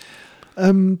down.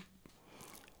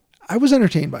 I was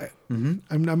entertained by it.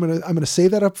 Mm-hmm. I'm gonna say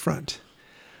that up front.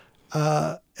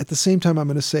 At the same time, I'm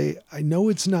gonna say I know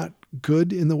it's not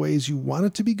good in the ways you want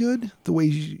it to be good. The way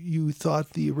you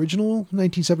thought the original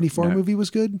 1974 No. movie was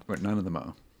good. But none of them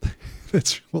are.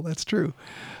 That's true.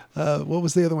 What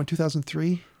was the other one?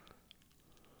 2003.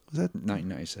 Was that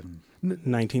 1997.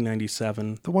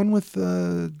 1997. the one with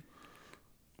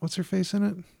What's her face in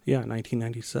it? Yeah,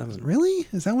 1997. Really?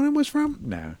 Is that when it was from?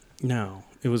 No. No,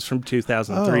 it was from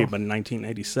 2003, Oh. but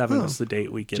 1987 is the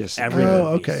date we get Just- every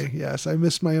Oh, movies. okay. Yes, I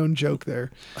missed my own joke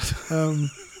there.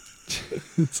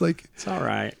 It's like, It's all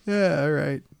right. yeah,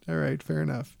 all right, fair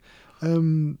enough.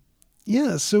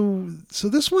 Yeah, so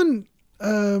this one,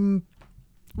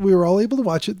 we were all able to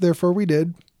watch it, therefore we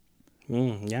did.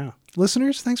 Yeah.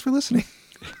 Listeners, thanks for listening.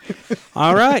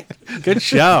 All right. Good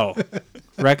show.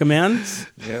 Recommends?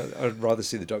 Yeah, I'd rather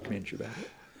see the documentary about it.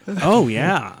 Oh,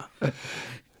 yeah.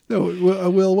 No,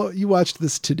 Will, you watched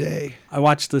this today. I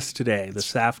watched this today,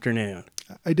 this afternoon.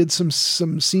 I did some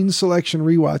scene selection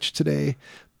rewatch today,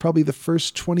 probably the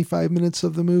first 25 minutes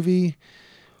of the movie,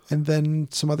 and then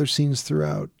some other scenes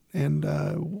throughout. And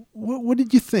what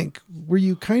did you think? Were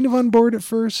you kind of on board at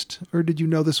first, or did you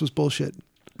know this was bullshit?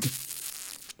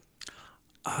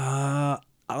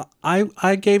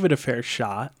 I gave it a fair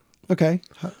shot. Okay.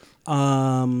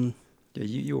 Yeah,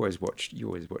 you always watch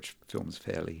films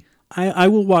fairly. I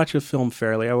will watch a film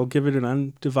fairly. I will give it an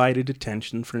undivided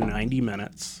attention for 90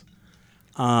 minutes.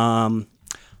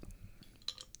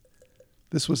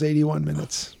 This was 81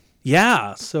 minutes.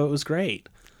 Yeah, so it was great.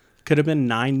 Could have been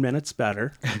 9 minutes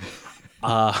better.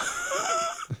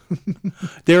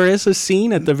 There is a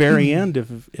scene at the very end,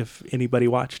 if anybody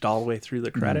watched all the way through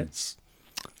the credits,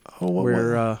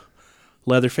 where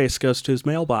Leatherface goes to his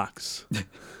mailbox,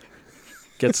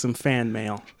 gets some fan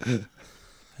mail,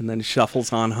 and then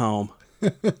shuffles on home.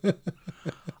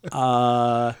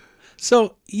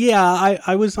 So, yeah,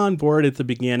 I was on board at the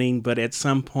beginning, but at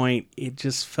some point it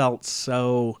just felt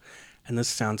so, and this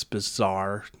sounds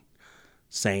bizarre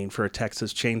saying for a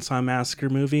Texas Chainsaw Massacre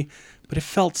movie, but it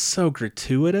felt so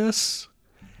gratuitous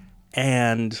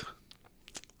and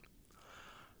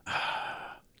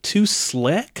too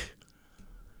slick,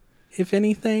 if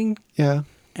anything. Yeah.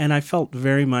 And I felt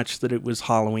very much that it was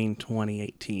Halloween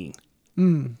 2018.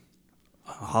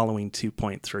 Halloween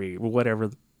 2.3, or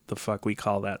whatever the fuck we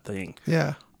call that thing.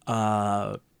 Yeah.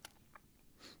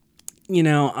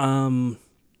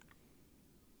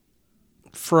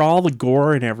 For all the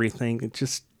gore and everything,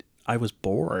 I was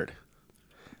bored.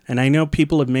 And I know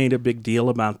people have made a big deal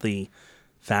about the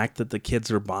fact that the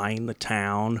kids are buying the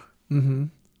town.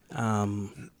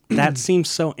 That seems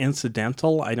so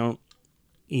incidental. I don't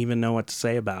even know what to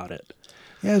say about it.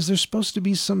 Yeah, is there supposed to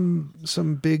be some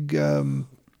big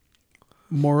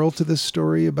moral to this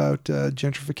story about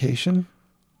gentrification?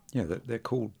 Yeah, they're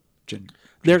called They're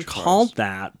gentrifiers. called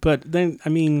that, but then, I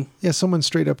mean... Yeah, someone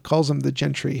straight up calls them the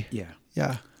gentry. Yeah.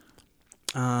 Yeah.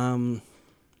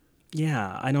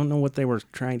 Yeah, I don't know what they were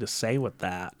trying to say with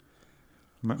that.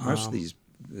 Most of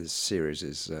this series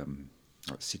is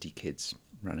like city kids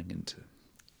running into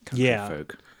country Yeah.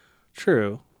 folk.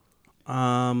 True.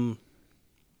 I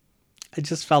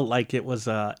just felt like it was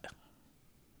a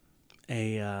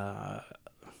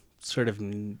sort of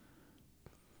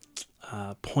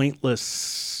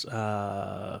pointless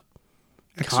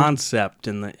concept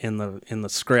in the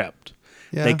script.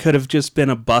 Yeah. They could have just been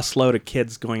a busload of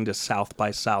kids going to South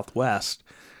by Southwest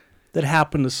that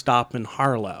happened to stop in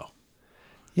Harlow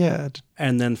Yeah.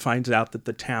 and then finds out that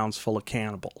the town's full of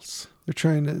cannibals They're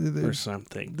trying to or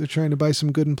something. they're trying to buy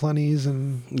some good and plenties,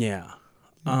 and Yeah.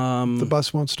 the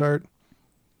bus won't start.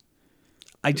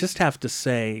 I just have to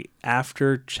say,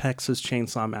 after Texas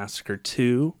Chainsaw Massacre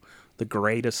 2, the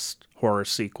greatest horror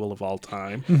sequel of all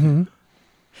time,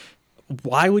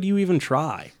 why would you even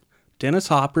try? Dennis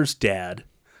Hopper's dead.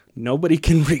 Nobody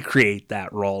can recreate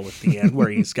that role at the end where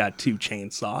he's got two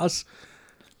chainsaws.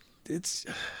 It's...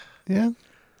 Yeah.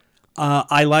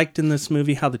 I liked in this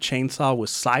movie how the chainsaw was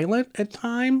silent at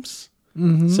times,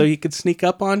 so you could sneak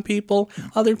up on people.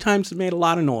 Other times it made a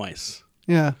lot of noise.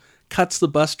 Yeah. Cuts the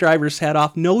bus driver's head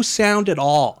off, no sound at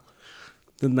all.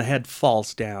 Then the head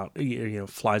falls down,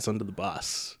 flies under the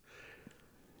bus.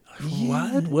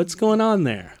 What? What's going on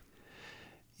there?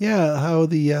 Yeah, how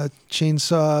the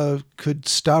chainsaw could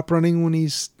stop running when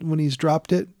he's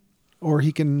dropped it, or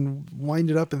he can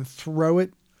wind it up and throw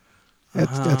it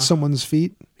at someone's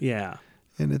feet, Yeah,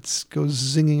 and it goes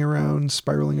zinging around,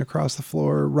 spiraling across the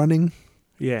floor, running.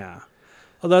 yeah.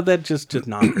 Although that just did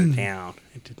knock her down.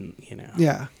 It didn't,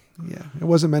 Yeah, yeah. It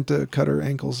wasn't meant to cut her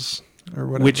ankles or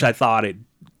whatever. Which I thought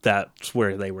that's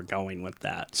where they were going with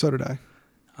that. So did I.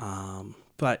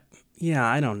 But yeah,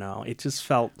 I don't know. It just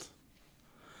felt,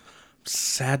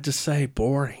 sad to say,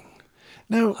 boring.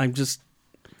 Now, I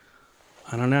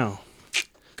don't know.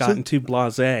 Gotten too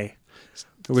blasé.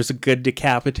 There was a good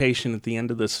decapitation at the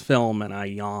end of this film, and I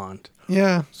yawned.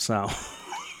 yeah, So,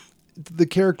 the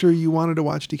character you wanted to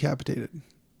watch decapitated.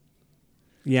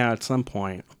 yeah, at some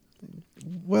point.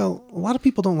 Well, a lot of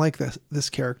people don't like this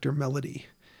character, Melody.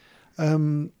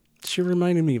 She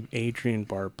reminded me of Adrienne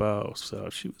Barbeau, so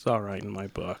she was all right in my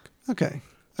book. Okay.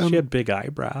 She had big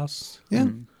eyebrows. Yeah.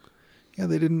 Yeah,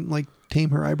 they didn't like tame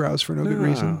her eyebrows for no good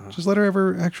reason. Just let her have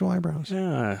her actual eyebrows.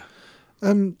 Yeah.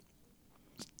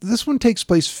 This one takes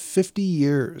place 50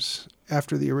 years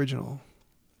after the original.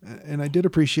 And I did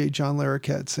appreciate John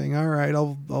Larroquette saying, "All right,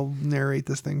 I'll narrate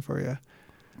this thing for you."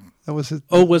 That was his,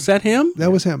 Oh, was that him?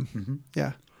 That was him. Mm-hmm.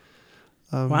 Yeah.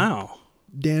 Wow.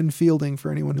 Dan Fielding,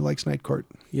 for anyone who likes Night Court.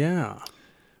 Yeah.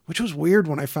 Which was weird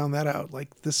when I found that out.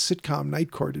 Like, this sitcom Night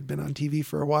Court had been on TV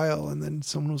for a while, and then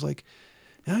someone was like,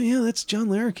 "Oh yeah, that's John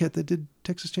Larroquette that did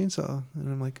Texas Chainsaw." And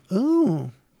I'm like,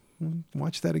 "Oh,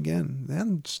 watch that again."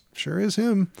 That sure is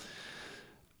him.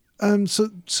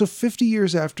 So 50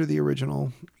 years after the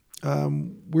original,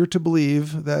 we're to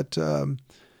believe that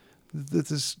that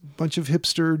this bunch of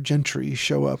hipster gentry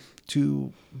show up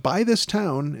to buy this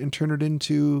town and turn it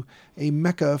into a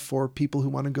mecca for people who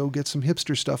want to go get some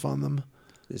hipster stuff on them.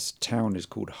 This town is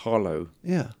called Harlow.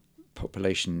 Yeah.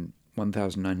 Population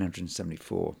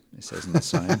 1,974, it says in the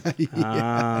sign.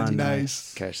 Yeah,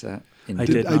 nice. Catch that? I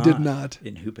did I did not.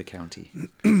 In Hooper County.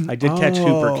 I did catch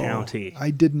Hooper County.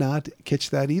 I did not catch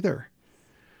that either.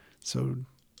 So,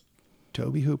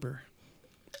 Toby Hooper.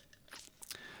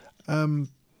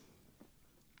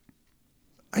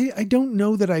 I don't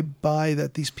know that I buy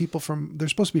that these people they're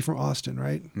supposed to be from Austin,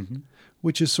 right? Mm-hmm.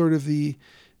 Which is sort of the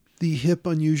hip,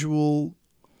 unusual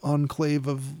enclave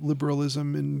of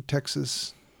liberalism in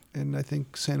Texas. And I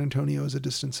think San Antonio is a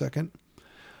distant second.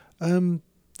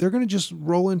 They're going to just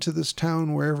roll into this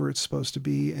town wherever it's supposed to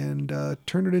be and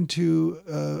turn it into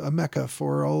a mecca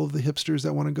for all of the hipsters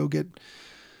that want to go get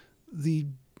the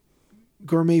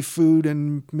gourmet food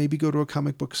and maybe go to a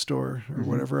comic book store or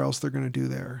whatever else they're going to do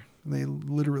there. And they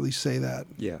literally say that.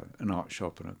 Yeah, an art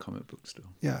shop and a comic book store.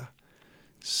 Yeah.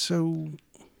 So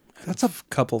that's a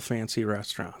couple fancy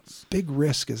restaurants. Big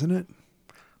risk, isn't it?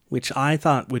 Which I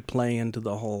thought would play into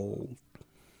the whole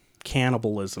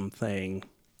cannibalism thing.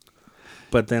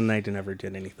 But then they never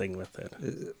did anything with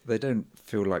it. They don't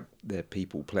feel like they're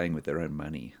people playing with their own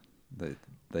money.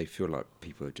 They feel like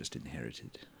people are just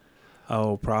inherited.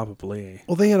 Oh, probably.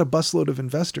 Well, they had a busload of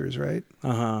investors, right?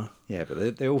 Uh-huh. Yeah,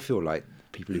 but they all feel like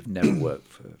people who've never worked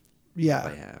for what they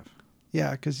have.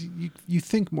 Yeah, because you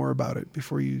think more about it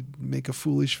before you make a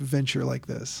foolish venture like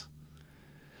this.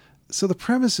 So the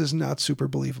premise is not super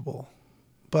believable,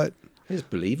 but... It's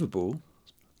believable.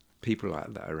 People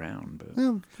like that around, but...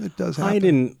 Well, it does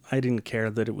happen. I didn't care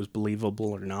that it was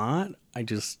believable or not.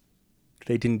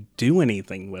 They didn't do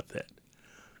anything with it.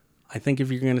 I think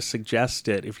if you're going to suggest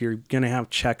it, if you're going to have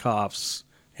Chekhov's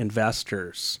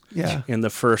investors in the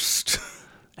first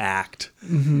act,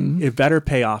 it better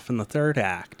pay off in the third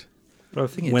act. Well, I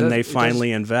think when they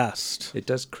finally invest. It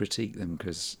does critique them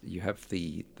because you have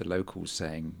the locals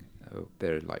saying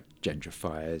they're like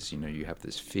gentrifiers. You know, you have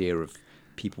this fear of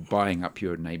people buying up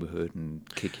your neighborhood and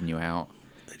kicking you out.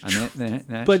 And they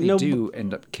actually do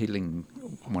end up killing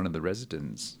one of the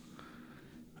residents.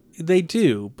 They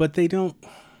do, but they don't...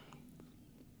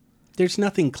 There's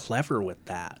nothing clever with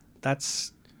that.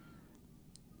 That's...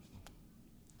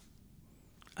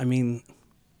 I mean...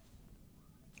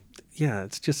 Yeah,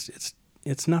 it's just...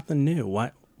 It's nothing new.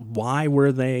 Why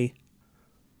were they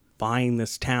buying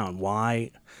this town?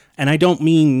 Why? And I don't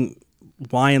mean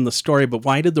why in the story, but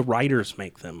why did the writers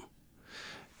make them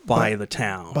buy the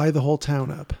town? Buy the whole town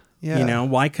up. Yeah. You know,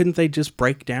 why couldn't they just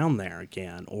break down there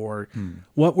again? Or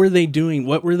what were they doing?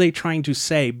 What were they trying to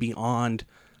say beyond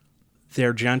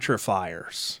their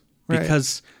gentrifiers? Right.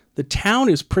 Because the town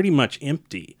is pretty much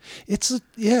empty.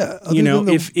 You know,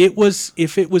 if it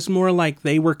was more like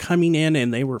they were coming in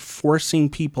and they were forcing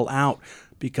people out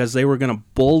because they were going to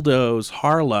bulldoze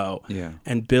Harlow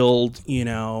and build, you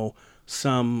know,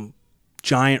 some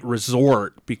giant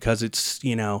resort because it's,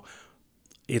 you know,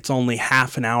 it's only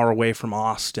half an hour away from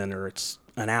Austin or it's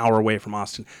an hour away from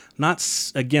Austin. Not,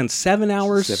 again, 7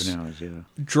 hours. 7 hours, yeah.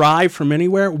 Drive from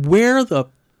anywhere. Where the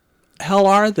hell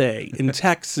are they in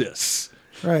Texas?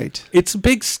 Right. It's a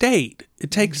big state.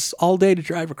 It takes all day to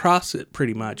drive across it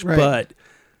pretty much. Right. But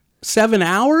 7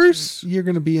 hours? You're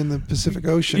going to be in the Pacific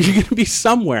Ocean. You're going to be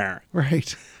somewhere.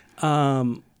 Right.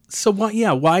 So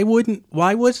why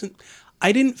wasn't,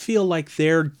 I didn't feel like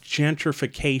their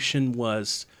gentrification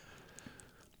was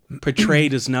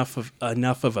portrayed as enough of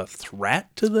a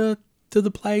threat to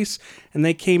the place. And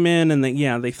they came in and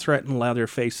they threatened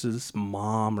Leatherface's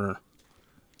mom or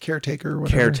caretaker,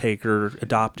 whatever.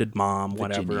 Adopted mom,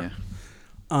 Virginia.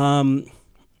 whatever.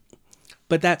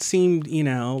 But that seemed, you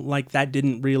know, like that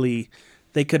didn't really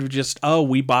They could have just, oh,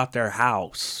 we bought their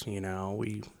house, you know,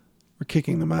 We're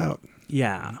kicking them out.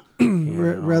 yeah.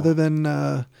 Rather than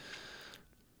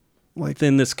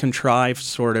Then this contrived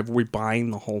sort of, we're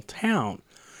buying the whole town.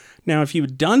 Now, if you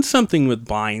had done something with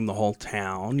buying the whole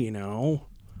town, you know,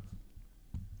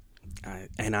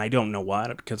 and I don't know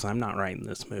what, because I'm not writing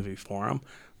this movie for them.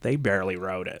 They barely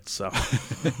wrote it, so.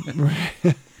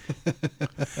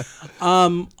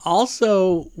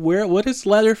 Also, what has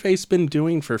Leatherface been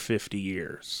doing for 50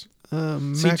 years?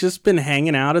 Has he just been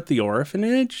hanging out at the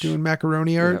orphanage? doing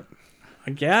macaroni art. Yep.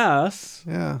 I guess.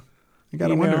 Yeah. You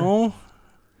gotta You wonder. know,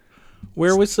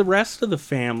 where was the rest of the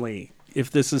family if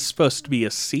this is supposed to be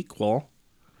a sequel?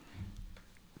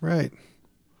 Right.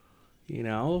 You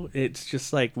know, it's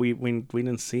just like we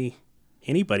didn't see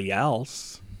anybody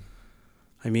else.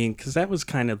 I mean, because that was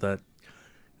kind of the...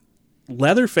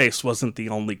 Leatherface wasn't the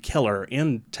only killer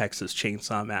in Texas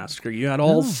Chainsaw Massacre. You had a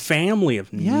whole family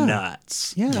of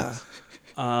nuts. Yeah.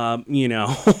 You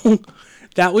know,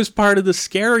 that was part of the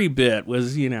scary bit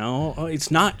was, you know, it's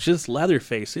not just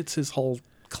Leatherface. It's his whole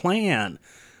clan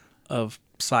of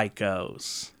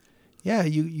psychos. Yeah,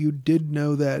 you did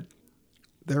know that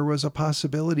there was a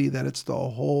possibility that it's the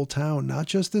whole town, not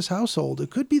just this household.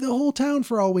 It could be the whole town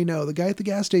for all we know. The guy at the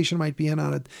gas station might be in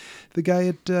on it. The guy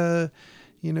at,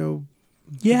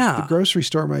 Yeah. the grocery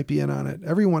store might be in on it.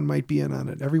 Everyone might be in on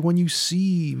it. Everyone you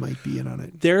see might be in on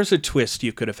it. There's a twist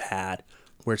you could have had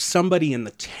where somebody in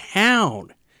the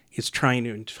town is trying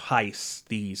to entice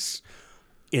these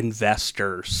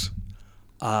investors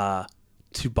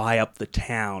to buy up the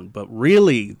town, but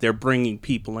really they're bringing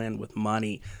people in with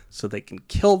money so they can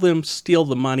kill them, steal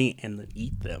the money, and then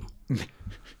eat them.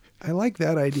 I like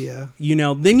that idea. You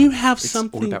know, then you have It's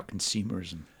something... all about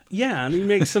consumerism. Yeah, and you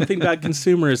make something about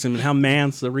consumerism and how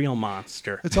man's the real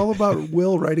monster. It's all about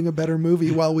Will writing a better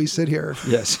movie while we sit here.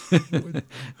 Yes.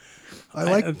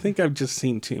 I I think I've just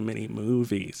seen too many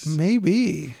movies.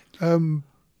 Maybe.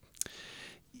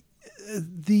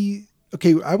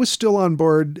 Okay, I was still on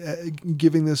board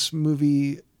giving this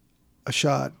movie a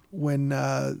shot when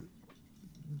what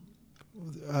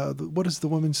does the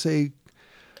woman say?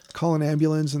 Call an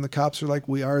ambulance, and the cops are like,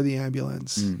 "We are the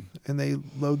ambulance," and they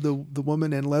load the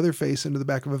woman and Leatherface into the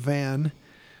back of a van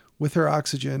with her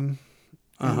oxygen,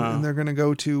 and they're going to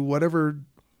go to whatever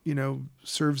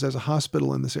serves as a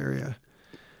hospital in this area,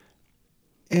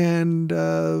 and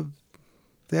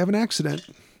they have an accident,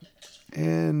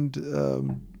 and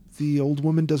the old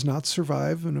woman does not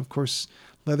survive, and of course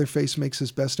Leatherface makes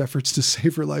his best efforts to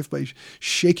save her life by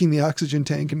shaking the oxygen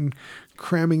tank and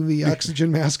cramming the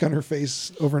oxygen mask on her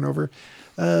face over and over.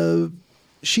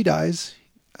 She dies.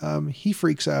 He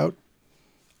freaks out.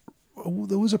 Oh,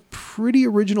 there was a pretty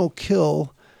original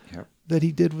kill Yep. that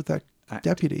he did with that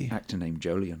deputy. Actor named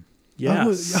Jolien.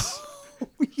 Yes.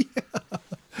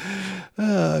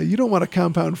 You don't want a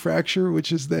compound fracture,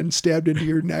 which is then stabbed into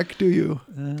your neck, do you?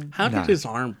 How No. did his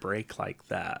arm break like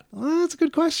that? Well, that's a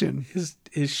good question.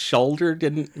 His shoulder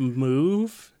didn't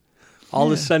move. All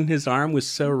of a sudden, his arm was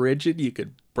so rigid you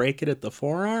could break it at the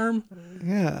forearm.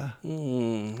 Yeah.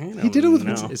 He did it with-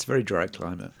 It's very dry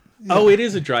climate. Oh, it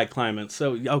is a dry climate,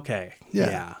 so okay.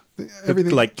 Yeah. Yeah.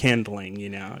 Everything, Like kindling,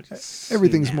 just,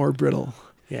 everything's more brittle.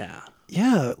 Yeah.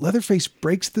 Yeah, Leatherface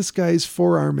breaks this guy's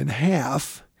forearm in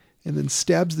half and then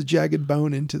stabs the jagged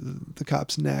bone into the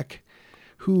cop's neck,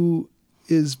 who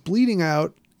is bleeding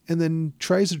out and then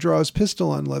tries to draw his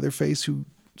pistol on Leatherface, who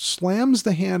slams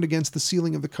the hand against the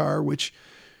ceiling of the car, which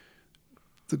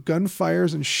the gun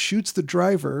fires and shoots the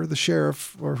driver, the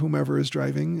sheriff or whomever is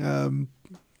driving,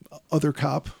 other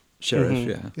cop. Sheriff,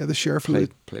 yeah. Yeah, the sheriff who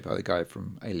Played by the guy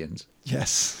from Aliens.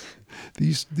 Yes.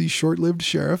 The short-lived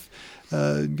sheriff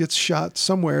gets shot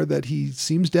somewhere that he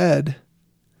seems dead.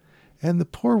 And the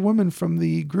poor woman from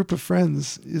the group of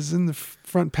friends is in the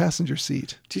front passenger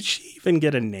seat. Did she even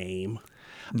get a name?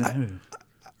 No.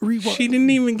 She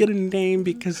didn't even get a name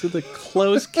because of the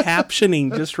closed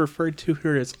captioning just referred to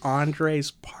her as Andre's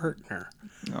partner.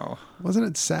 Oh. Wasn't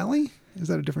it Sally? Is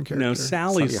that a different character? No,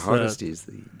 Sally Sally's Hardesty is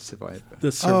the survivor.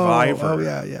 the survivor. Oh,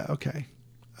 yeah, okay.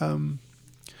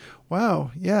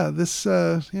 Wow, yeah, this,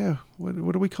 what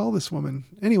do we call this woman?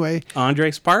 Anyway,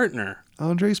 Andre's partner.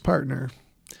 Andre's partner.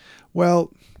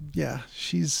 Well, yeah,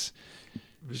 she's...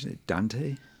 Wasn't it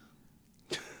Dante?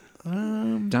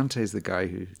 Dante's the guy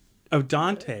who... Oh,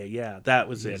 Dante. Yeah, that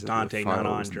was he's it. at Dante, the not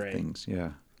files and Andre. Things.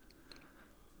 Yeah.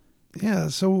 Yeah,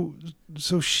 so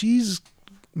she's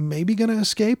maybe going to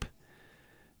escape,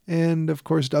 and of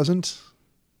course doesn't,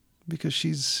 because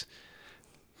she's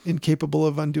incapable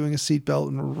of undoing a seatbelt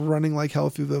and running like hell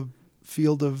through the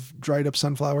field of dried up That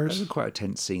sunflowers. was quite a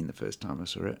tense scene the first time I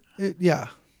saw it. Yeah.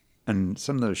 And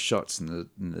some of those shots in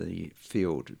the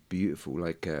field, beautiful.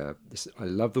 Like I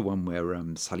love the one where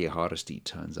Sally Hardesty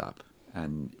turns up,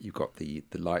 and you've got the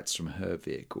lights from her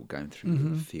vehicle going through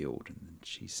the field, and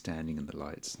she's standing in the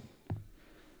lights.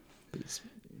 It's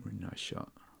a really nice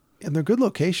shot. And they're good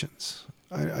locations.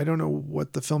 I don't know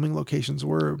what the filming locations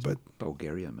were, but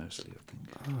Bulgaria mostly, I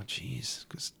think. oh, geez,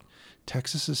 because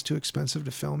Texas is too expensive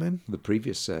to film in. The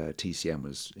previous TCM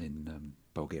was in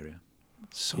Bulgaria.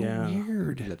 So Yeah.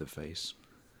 weird. Leatherface.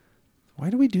 Why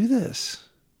do we do this?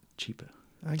 Cheaper.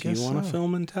 I Do guess you want to so.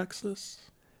 film in Texas?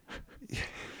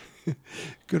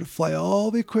 Going to fly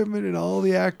all the equipment and all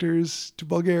the actors to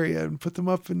Bulgaria and put them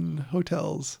up in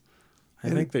hotels. I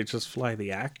think they just fly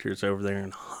the actors over there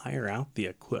and hire out the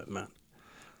equipment.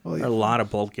 Well, There are a lot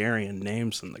of Bulgarian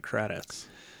names in the credits.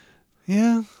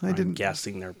 yeah, I I'm didn't.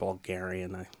 guessing they're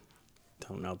Bulgarian. I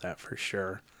don't know that for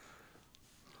sure.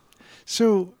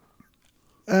 So,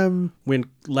 When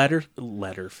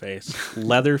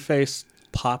Leatherface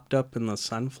popped up in the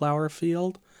sunflower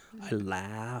field, I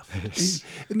laughed.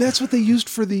 and that's what they used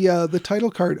for the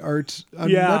title card art on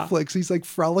Yeah. Netflix. He's like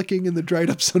frolicking in the dried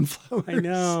up sunflowers. I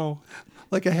know.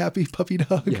 Like a happy puppy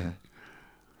dog. Yeah.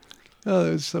 Oh,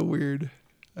 that was so weird.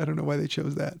 I don't know why they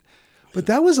chose that. But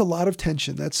that was a lot of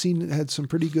tension. That scene had some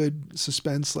pretty good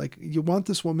suspense. Like, you want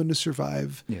this woman to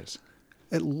survive, Yes.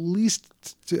 at least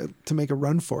to make a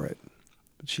run for it.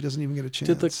 But she doesn't even get a chance.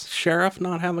 Did the sheriff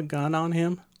not have a gun on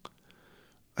him?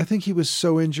 I think he was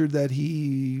so injured that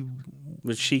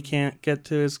But she can't get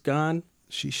to his gun?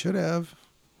 she should have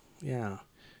Yeah.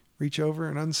 reach over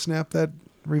and unsnap that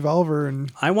revolver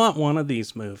and I want one of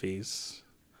these movies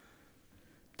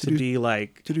to be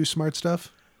like, to do smart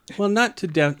stuff. well, not to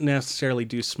necessarily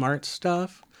do smart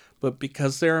stuff, but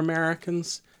because they're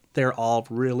Americans, they're all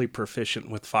really proficient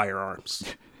with firearms.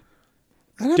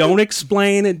 Don't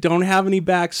explain it. Don't have any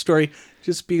backstory.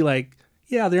 Just be like,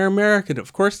 yeah, they're American.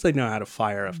 Of course they know how to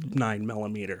fire a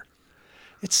 9mm.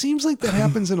 It seems like that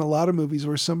happens in a lot of movies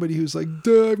where somebody who's like,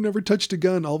 duh, I've never touched a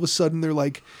gun. All of a sudden they're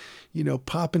like,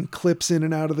 popping clips in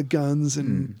and out of the guns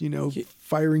and,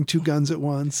 firing two guns at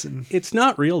once. And It's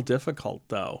not real difficult,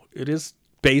 though. It is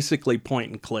basically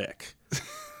point and click.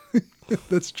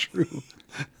 that's true.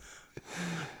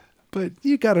 But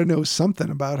you got to know something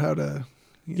about how to.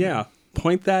 Yeah.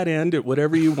 Point that end at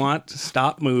whatever you want to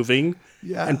stop moving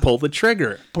Yeah. and pull the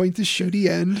trigger. Point the shooty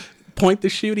end. Point the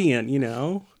shooting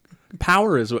in,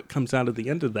 Power is what comes out of the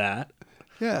end of that.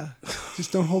 Yeah.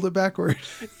 Just don't hold it backward.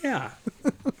 Yeah.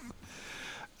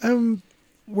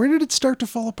 Where did it start to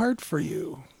fall apart for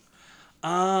you?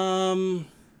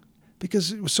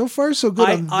 Because it was so far so good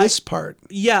on this part.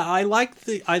 Yeah, I like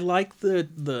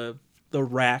the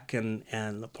wreck and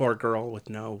the poor girl with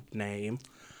no name.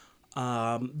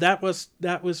 That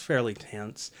was fairly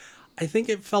tense. I think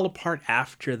it fell apart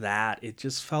after that. It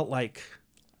just felt like,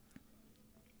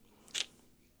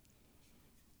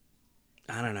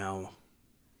 I don't know.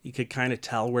 You could kind of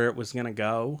tell where it was going to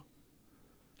go.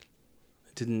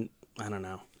 I don't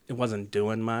know. It wasn't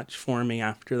doing much for me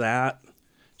after that.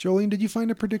 Jolene, did you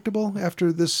find it predictable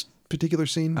after this particular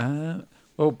scene?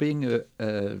 Well, being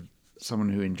someone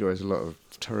who enjoys a lot of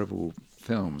terrible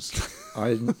films,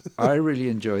 I really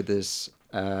enjoyed this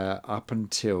up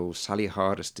until Sally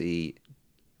Hardesty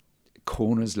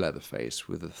corners Leatherface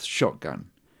with a shotgun.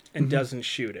 And doesn't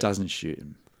shoot it. Doesn't shoot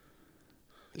him.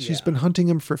 She's been hunting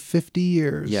him for 50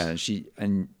 years. Yeah, She's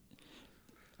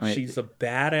a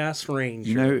badass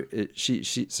ranger.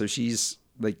 She's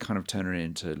they kind of turn her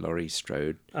into Laurie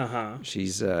Strode. Uh-huh.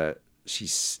 She's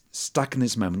stuck in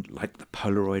this moment like the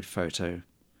Polaroid photo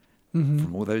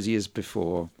from all those years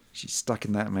before. She's stuck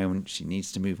in that moment. She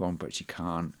needs to move on, but she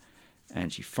can't.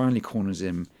 And she finally corners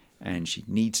him, and she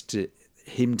needs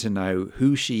him to know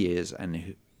who she is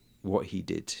and what he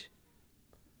did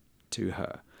to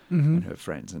her and her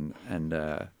friends.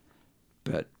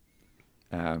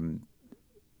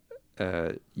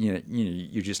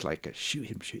 You're just like, shoot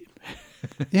him.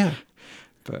 Yeah.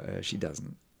 But she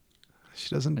doesn't.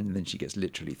 She doesn't. And then she gets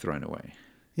literally thrown away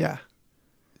Yeah.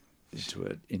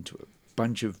 into a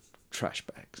bunch of trash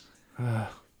bags.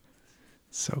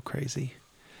 So crazy.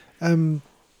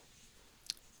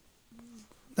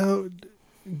 Now,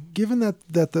 given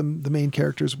that the main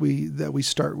characters that we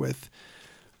start with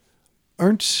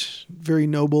aren't very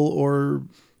noble or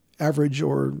average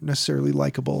or necessarily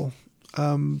likable,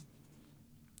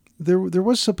 there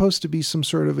was supposed to be some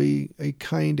sort of a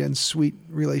kind and sweet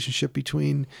relationship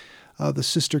between the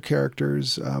sister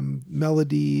characters,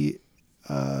 Melody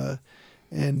and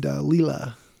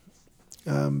Leela.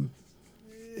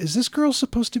 is this girl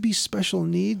supposed to be special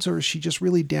needs, or is she just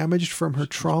really damaged from her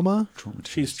trauma?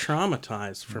 She's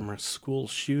traumatized from her school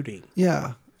shooting.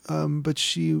 Yeah.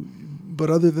 But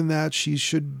other than that, she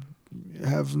should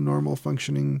have normal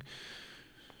functioning.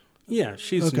 Yeah,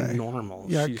 she's Okay. normal.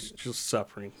 Yeah, She's just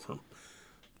suffering from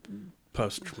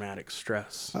post-traumatic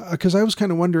stress. Because I was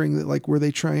kind of wondering that, like, were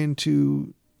they trying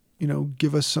to,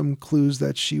 give us some clues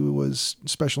that she was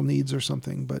special needs or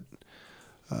something? But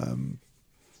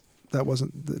that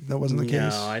wasn't the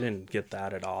case. No, I didn't get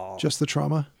that at all. Just the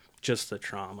trauma. Just the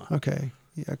trauma. Okay.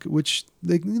 Yeah. Which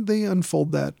they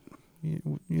unfold that,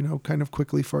 kind of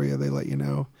quickly for you. They let you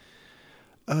know.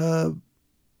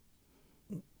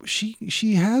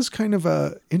 She has kind of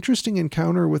a interesting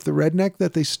encounter with the redneck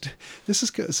that this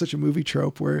is such a movie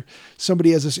trope where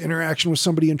somebody has this interaction with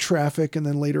somebody in traffic, and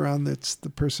then later on it's the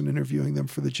person interviewing them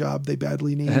for the job they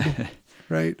badly need.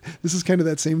 Right. This is kind of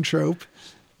that same trope.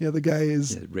 Yeah. The guy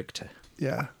is Richter.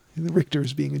 Yeah. The Richter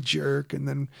is being a jerk. And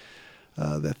then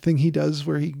that thing he does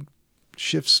where he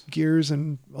shifts gears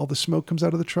and all the smoke comes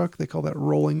out of the truck. They call that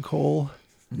rolling coal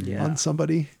on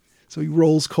somebody. So he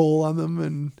rolls coal on them,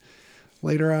 and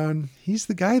later on, he's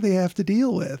the guy they have to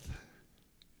deal with.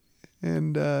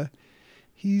 And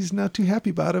he's not too happy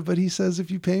about it, but he says, if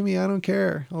you pay me, I don't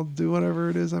care. I'll do whatever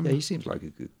it is. He seems like a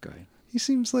good guy. He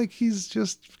seems like he's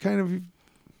just kind of,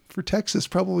 for Texas,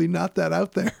 probably not that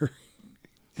out there.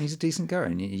 He's a decent guy,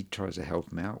 and he tries to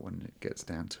help him out when it gets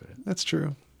down to it. That's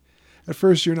true. At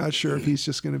first, you're not sure if he's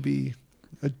just going to be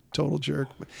a total jerk.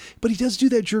 But he does do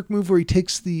that jerk move where he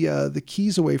takes the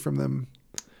keys away from them.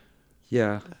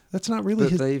 Yeah. That's not really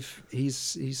but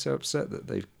he's so upset that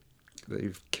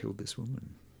they've killed this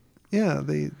woman. Yeah,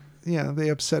 they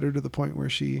upset her to the point where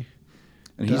she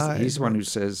and died. He's the one who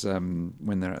says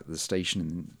when they're at the station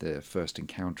in their first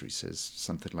encounter, he says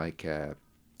something like the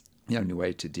only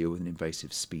way to deal with an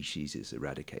invasive species is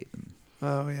eradicate them.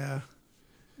 Oh yeah.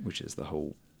 Which is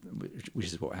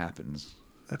what happens.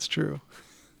 That's true.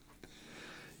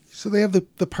 So they have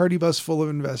the party bus full of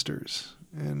investors,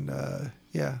 and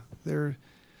they're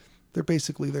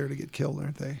basically there to get killed,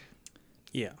 aren't they?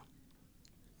 Yeah.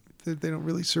 They don't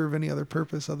really serve any other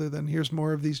purpose other than here's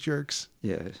more of these jerks.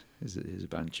 Yeah, here's a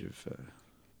bunch of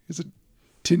here's a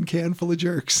tin can full of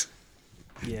jerks.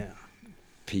 Yeah.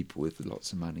 People with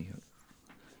lots of money.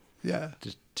 Yeah.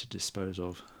 To dispose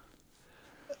of.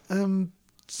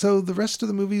 So the rest of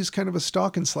the movie is kind of a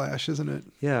stalk and slash, isn't it?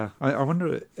 Yeah, I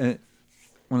wonder.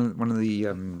 One of the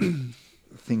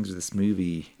things with this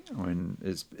movie,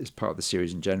 is part of the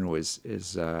series in general, is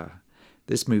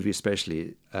this movie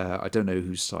especially. I don't know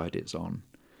whose side it's on.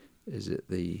 Is it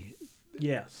the?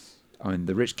 Yes. I mean,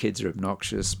 the rich kids are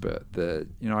obnoxious, but I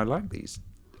like these.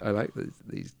 I like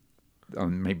these.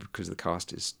 Maybe because the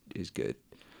cast is good,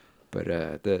 but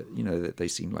that they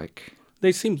seem like.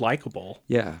 They seem likable.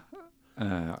 Yeah.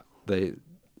 But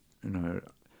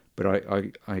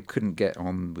I couldn't get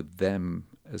on with them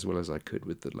as well as I could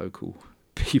with the local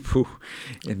people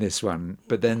in this one.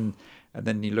 But then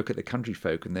you look at the country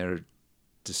folk, and they're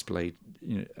displayed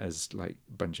as like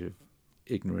a bunch of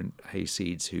ignorant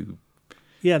hayseeds who.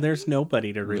 Yeah, there's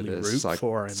nobody to really root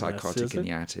for in psychotic this, in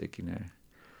the attic,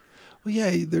 Well,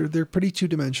 yeah, they're pretty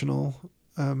two-dimensional.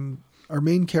 Our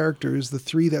main characters, the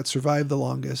three that survive the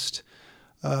longest,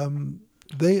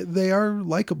 they are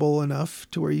likable enough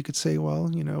to where you could say,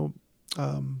 well,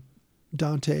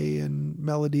 Dante and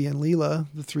Melody and Leela,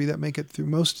 the three that make it through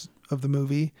most of the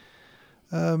movie,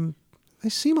 they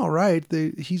seem all right.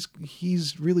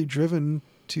 He's really driven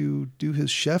to do his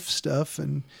chef stuff,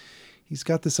 and he's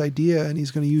got this idea, and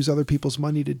he's going to use other people's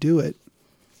money to do it.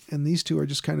 And these two are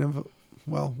just kind of,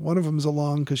 well, one of them's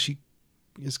along because she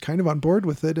is kind of on board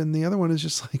with it, and the other one is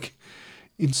just like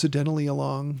incidentally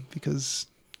along because.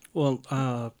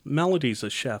 Well, Melody's a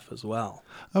chef as well.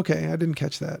 Okay, I didn't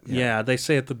catch that. Yeah, they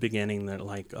say at the beginning that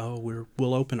like,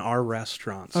 we'll open our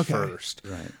restaurants first.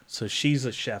 Right. So she's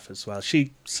a chef as well.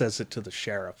 She says it to the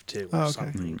sheriff too, or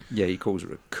something. Yeah, he calls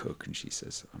her a cook, and she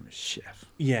says, "I'm a chef."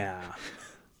 Yeah.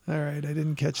 All right, I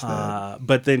didn't catch that.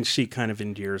 But then she kind of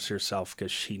endears herself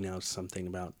because she knows something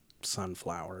about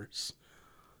sunflowers.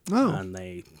 Oh. And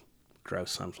they grow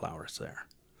sunflowers there.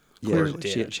 Yeah,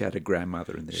 she had a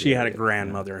grandmother in there. She had a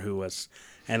grandmother who was,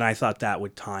 and I thought that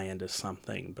would tie into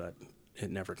something, but it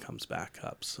never comes back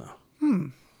up. So.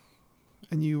 And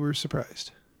you were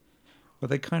surprised. Well,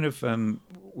 they kind of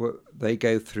they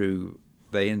go through.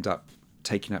 They end up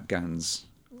taking up guns,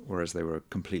 whereas they were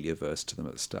completely averse to them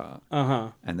at the start.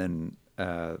 And then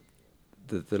the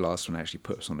last one actually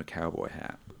puts on a cowboy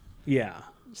hat. Yeah.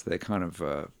 So they kind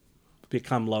of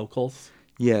become locals.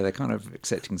 Yeah, they're kind of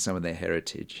accepting some of their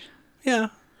heritage. Yeah.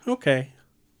 Okay.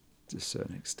 to a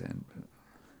certain extent. But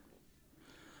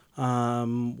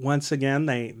Once again,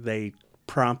 they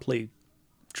promptly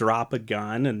drop a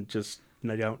gun and just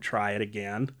they don't try it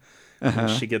again. And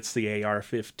she gets the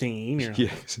AR-15. You're like,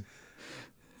 yes.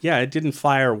 yeah, it didn't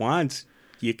fire once.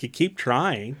 You could keep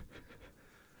trying.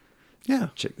 Yeah.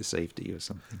 Check the safety or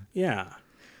something. Yeah.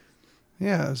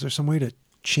 Yeah. Is there some way to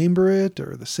chamber it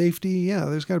or the safety? Yeah,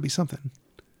 there's got to be something.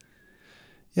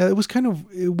 Yeah, it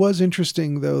was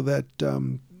interesting though that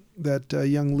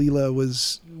young Leela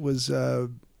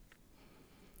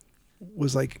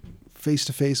was like face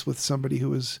to face with somebody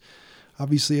who was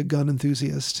obviously a gun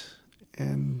enthusiast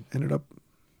and ended up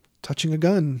touching a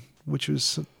gun, which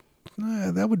was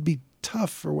that would be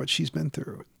tough for what she's been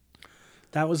through.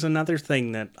 That was another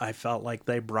thing that I felt like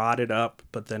they brought it up,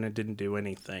 but then it didn't do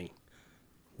anything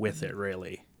with it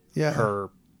really. Yeah. Her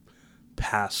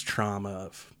past trauma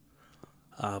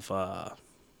of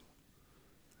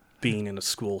being in a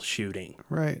school shooting.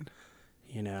 Right.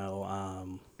 You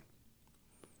know,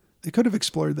 they could have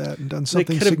explored that and done something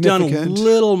they could have significant. done a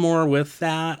little more with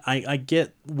that. I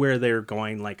get where they're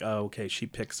going, like, oh, okay, she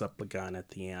picks up a gun at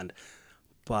the end.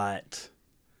 But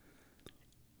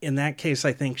in that case,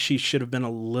 I think she should have been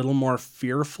a little more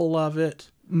fearful of it.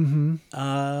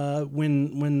 Mm-hmm.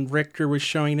 When Richter was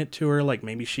showing it to her, like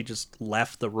maybe she just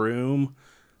left the room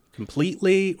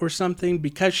completely or something.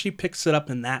 Because she picks it up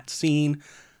in that scene,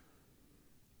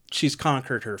 she's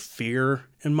conquered her fear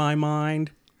in my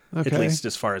mind. Okay. At least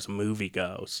as far as a movie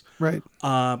goes. Right.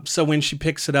 So when she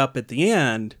picks it up at the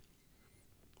end,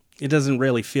 it doesn't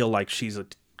really feel like she's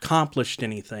accomplished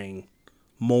anything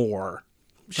more.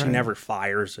 She Right. never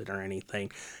fires it or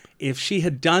anything. If she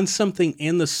had done something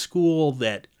in the school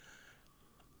that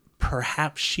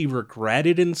perhaps she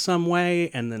regretted in some way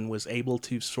and then was able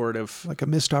to sort of Like a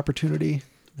missed opportunity.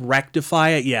 rectify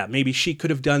it, yeah, maybe she could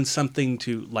have done something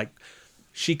to, like,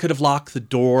 she could have locked the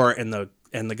door and the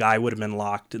guy would have been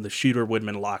locked and the shooter would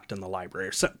have been locked in the library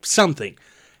or something.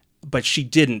 But she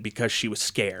didn't because she was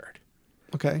scared.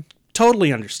 Okay.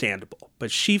 Totally understandable.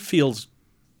 But she feels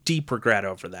deep regret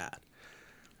over that.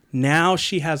 Now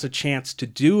she has a chance to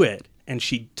do it, and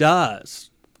she does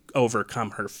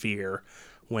overcome her fear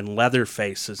when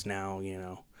Leatherface is now,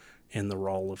 in the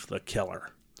role of the killer.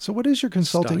 So what is your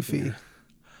consulting Stalking fee?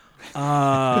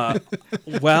 her.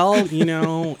 Well,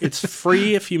 it's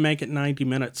free if you make it 90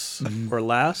 minutes or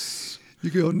less. You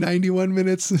go 91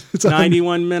 minutes. It's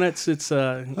 91 minutes, it's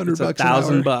 $100 an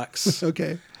 $1,000 hour. bucks.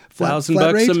 Okay. $1,000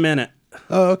 flat bucks rate? a minute.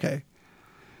 Oh, okay.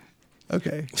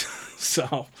 Okay.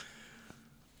 So,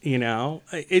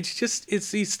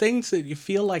 it's these things that you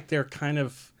feel like they're kind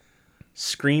of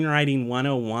screenwriting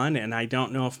 101. And I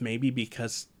don't know if maybe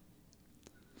because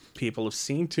people have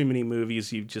seen too many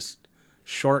movies, you just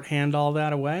shorthand all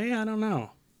that away. I don't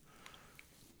know.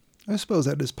 I suppose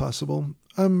that is possible.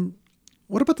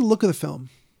 What about the look of the film?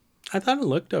 I thought it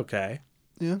looked okay.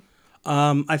 Yeah.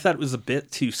 I thought it was a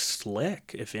bit too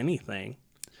slick, if anything.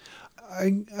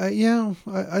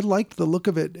 I liked the look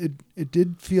of it. It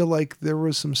did feel like there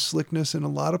was some slickness in a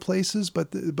lot of places,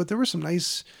 but there were some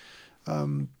nice.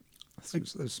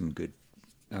 There's some good.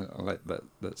 I like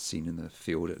that scene in the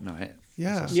field at night.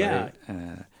 Yeah. as I say. Yeah.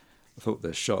 I thought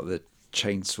the shot of the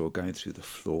chainsaw going through the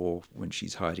floor when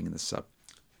she's hiding in the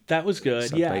That was good.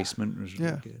 sub Yeah. basement was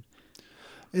really Yeah. good.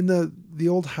 And the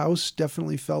old house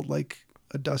definitely felt like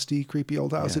a dusty, creepy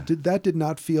old house. Yeah. That did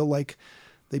not feel like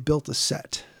they built a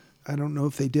set. I don't know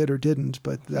if they did or didn't,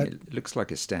 but that It looks like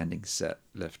a standing set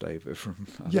left over from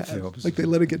other yeah, films. like they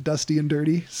let it get dusty and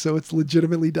dirty, so it's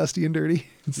legitimately dusty and dirty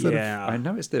instead of Yeah. I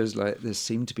noticed there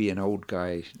seemed to be an old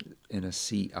guy in a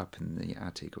seat up in the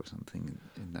attic or something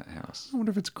in that house. I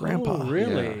wonder if it's Grandpa. Oh,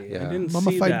 really? Yeah, yeah. I didn't see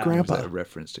Mummified that. grandpa. Was that a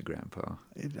reference to Grandpa?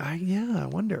 I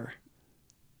wonder.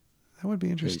 That would be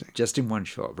interesting. Just in one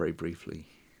shot, very briefly.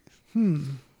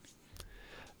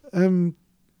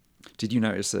 Did you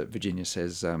notice that Virginia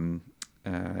says,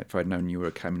 if I'd known you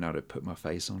were coming, I'd have put my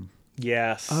face on?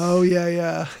 Yes. Oh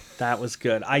yeah. That was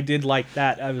good. I did like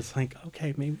that. I was like,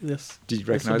 okay, maybe this. Did you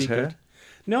this will recognise be her? good.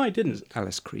 No, I didn't.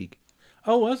 Alice Krieg.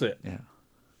 Oh, was it? Yeah.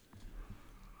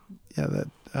 Yeah, that.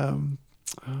 Oh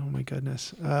my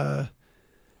goodness.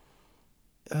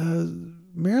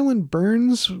 Marilyn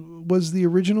Burns was the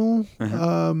original.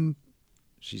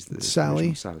 She's the Sally.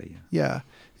 original Sally. Yeah,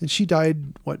 and she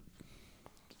died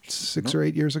 6 or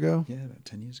 8 years ago. Yeah, about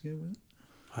 10 years ago, was it?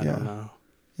 I don't know.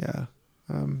 Yeah.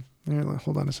 Here,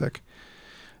 hold on a sec.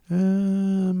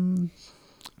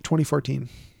 2014.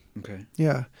 Okay.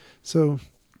 Yeah. So,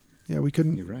 yeah, we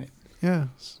couldn't. You're right. Yeah.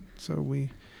 So we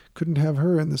couldn't have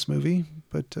her in this movie,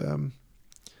 but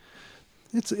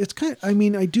it's kind of, I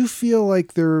mean, I do feel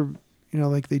like they're,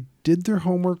 like they did their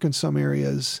homework in some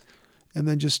areas and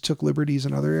then just took liberties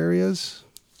in other areas.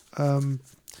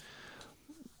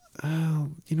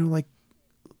 Like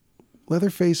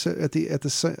Leatherface at the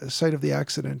site of the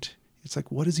accident, it's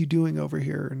like, what is he doing over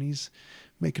here? And he's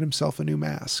making himself a new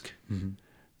mask. Mm-hmm.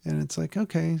 And it's like,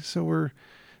 okay, so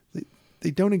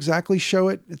they don't exactly show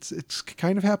it. It's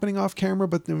kind of happening off camera,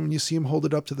 but then when you see him hold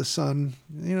it up to the sun,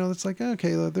 it's like,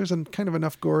 okay, there's kind of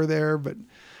enough gore there, but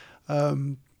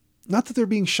not that they're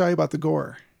being shy about the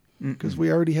gore, because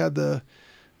we already had the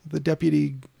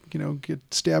deputy, get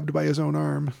stabbed by his own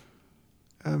arm.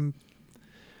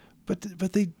 But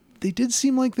they did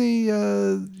seem like they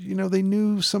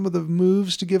knew some of the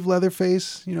moves to give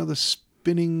Leatherface, the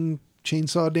spinning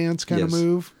chainsaw dance kind of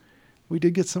move. We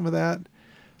did get some of that.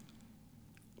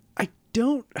 I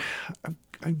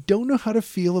don't know how to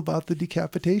feel about the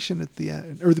decapitation at the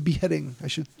end, or the beheading. I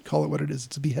should call it what it is.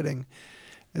 It's a beheading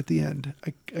at the end.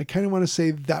 I kind of want to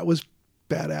say that was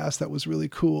badass. That was really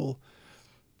cool.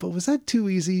 But was that too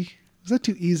easy? Was that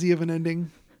too easy of an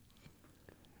ending?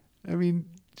 I mean,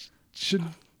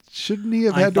 shouldn't he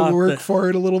have had to work for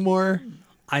it a little more?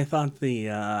 I thought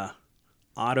the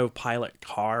autopilot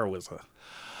car was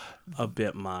a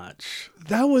bit much.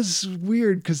 That was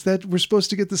weird, because that we're supposed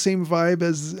to get the same vibe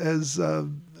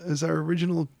as our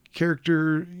original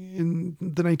character in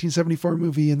the 1974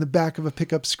 movie in the back of a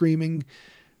pickup screaming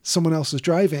someone else is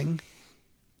driving.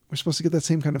 We're supposed to get that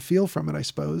same kind of feel from it, I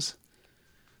suppose.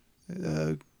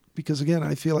 Because again,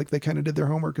 I feel like they kind of did their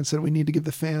homework and said we need to give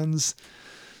the fans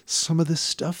some of this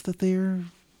stuff that they're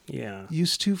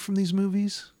used to from these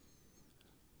movies.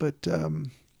 But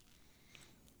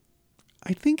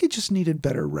I think it just needed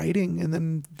better writing, and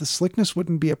then the slickness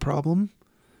wouldn't be a problem.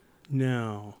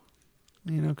 No.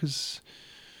 Because,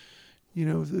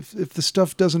 if the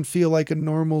stuff doesn't feel like a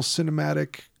normal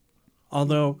cinematic...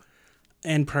 Although,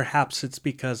 and perhaps it's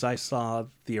because I saw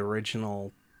the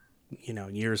original,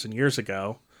 years and years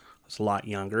ago. I was a lot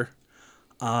younger.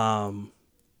 That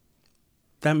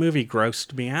movie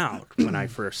grossed me out when I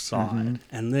first saw it.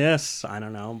 And this, I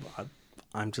don't know,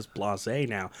 I'm just blasé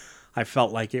now. I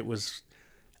felt like it was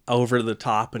over the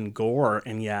top and gore,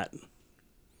 and yet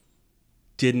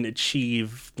didn't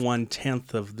achieve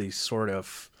 1/10 of the sort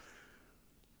of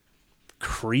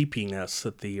creepiness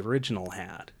that the original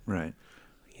had. Right.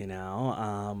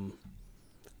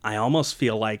 I almost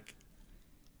feel like,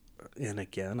 and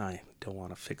again, I don't want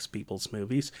to fix people's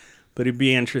movies, but it'd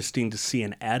be interesting to see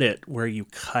an edit where you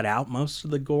cut out most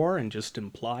of the gore and just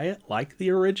imply it like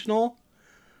the original,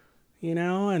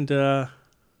 and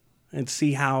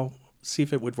see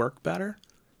if it would work better.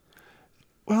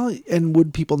 Well, and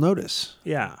would people notice?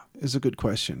 Yeah. Is a good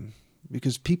question,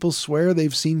 because people swear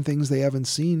they've seen things they haven't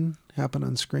seen happen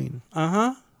on screen.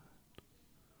 Uh-huh.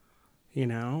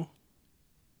 Yeah,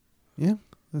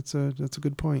 that's a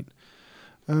good point.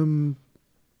 We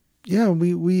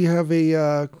have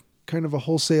a kind of a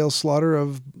wholesale slaughter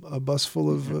of a bus full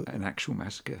of an actual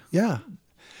massacre. Yeah,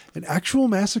 an actual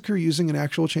massacre using an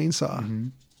actual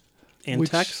chainsaw in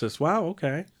Texas. Wow.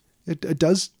 Okay. It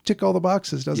does tick all the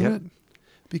boxes, doesn't it?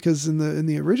 Because in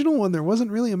the original one there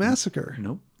wasn't really a massacre.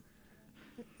 Nope.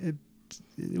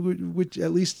 Which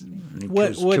at least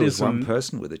what is one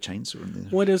person with a chainsaw in there.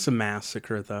 What is a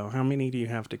massacre, though? How many do you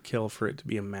have to kill for it to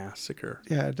be a massacre?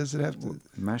 Yeah, does it have to?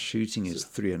 Mass shooting is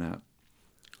 3 and up.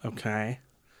 Okay,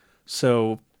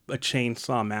 so a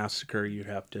chainsaw massacre, you'd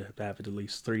have to have at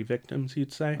least 3 victims.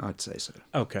 You'd say? I'd say so.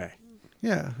 Okay.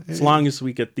 Yeah. As long as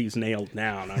we get these nailed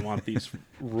down, I want these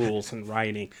rules in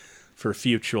writing for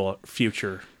future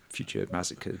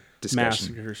massacre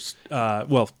discussion. massacres.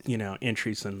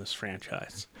 Entries in this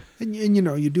franchise. And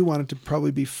you do want it to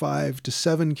probably be 5 to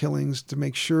 7 killings to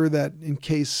make sure that in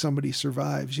case somebody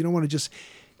survives, you don't want to just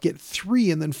get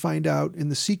 3 and then find out in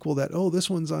the sequel that, oh,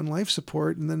 this one's on life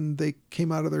support, and then they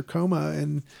came out of their coma,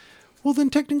 and well,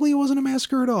 then technically it wasn't a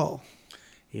massacre at all.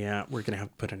 Yeah, we're going to have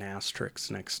to put an asterisk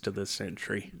next to this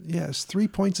entry. Yes, 3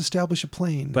 points establish a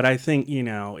plane. But I think,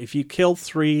 if you kill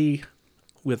 3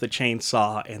 with a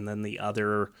chainsaw and then the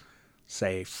other,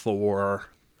 say, 4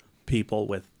 people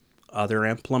with other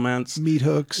implements, meat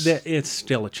hooks, it's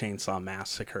still a chainsaw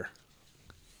massacre.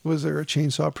 Was there a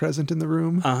chainsaw present in the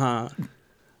room? Uh-huh.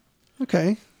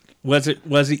 Okay. Was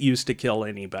it used to kill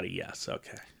anybody? Yes.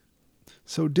 Okay.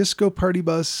 So Disco Party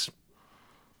Bus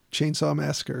Chainsaw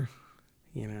Massacre.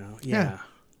 Yeah.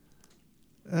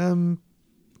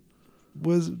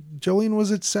 Was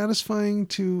it satisfying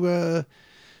to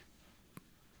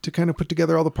kind of put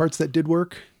together all the parts that did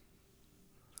work?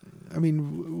 I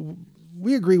mean,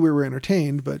 we agree we were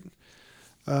entertained, but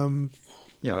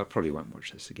yeah, I probably won't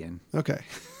watch this again. Okay.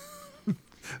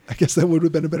 I guess that would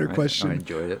have been a better I question.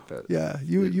 enjoyed it, but Yeah,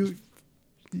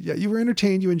 you were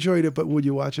entertained. You enjoyed it, but would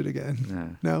you watch it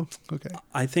again? No. Okay.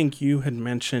 I think you had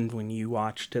mentioned when you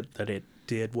watched it that it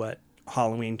did what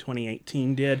Halloween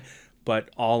 2018 did, but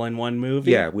all in one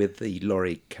movie. yeah, with the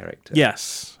Laurie character.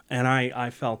 Yes, and I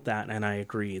felt that, and I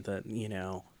agree that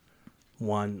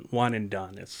one and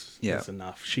done is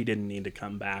enough. She didn't need to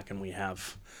come back, and we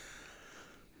have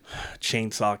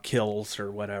Chainsaw Kills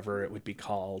or whatever it would be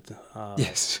called.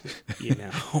 Yes.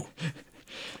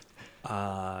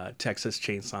 Texas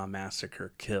Chainsaw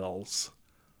Massacre Kills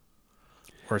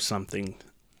or something.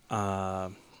 Yeah.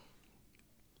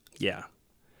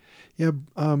 Yeah.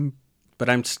 But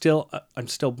I'm still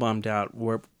bummed out.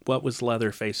 What was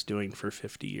Leatherface doing for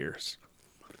 50 years?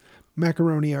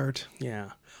 Macaroni art.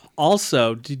 Yeah.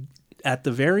 Also, at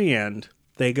the very end,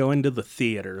 they go into the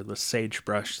theater, the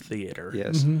Sagebrush Theater.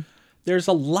 Yes. Mm-hmm. There's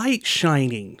a light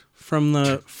shining from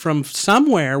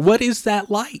somewhere. What is that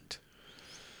light?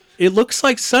 It looks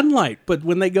like sunlight, but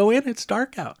when they go in, it's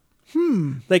dark out.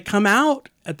 They come out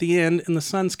at the end, and the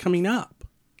sun's coming up.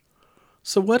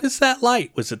 So what is that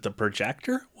light? Was it the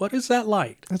projector? What is that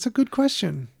light? That's a good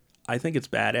question. I think it's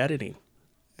bad editing.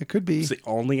 It could be. It's the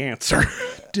only answer.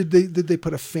 Did they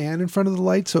put a fan in front of the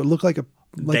light so it looked like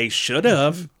They should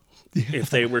have, if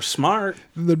they were smart.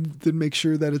 then make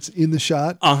sure that it's in the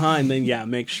shot? And then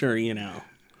make sure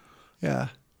Yeah.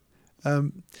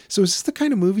 So is this the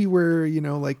kind of movie where,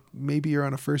 like maybe you're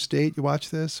on a first date, you watch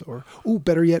this, or,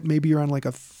 better yet, maybe you're on like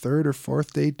a third or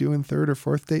fourth date doing third or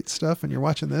fourth date stuff and you're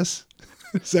watching this?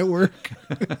 Does that work?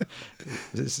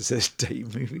 This is a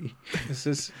date movie. This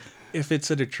is if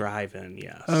it's at a drive-in,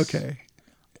 yes. Okay.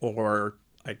 Or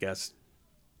I guess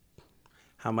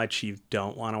how much you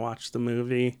don't want to watch the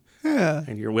movie, Yeah.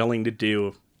 and you're willing to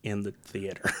do in the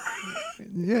theater.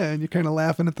 Yeah, and you're kind of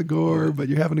laughing at the gore, but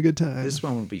you're having a good time. This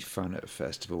one would be fun at a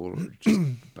festival or just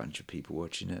a bunch of people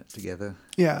watching it together.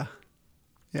 Yeah.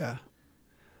 Yeah.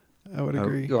 I would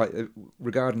agree.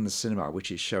 Regarding the cinema, which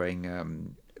is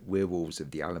showing Werewolves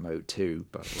of the Alamo 2,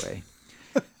 by the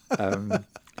way,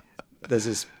 there's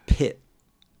this pit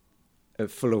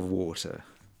full of water.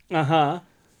 Uh-huh.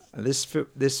 And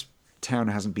this town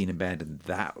hasn't been abandoned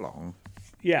that long,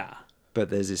 Yeah. but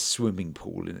there's this swimming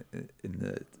pool in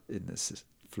this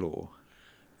floor.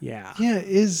 Yeah. Yeah,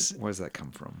 Where does that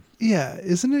come from?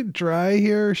 isn't it dry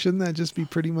here? Shouldn't that just be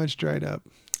pretty much dried up?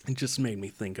 It just made me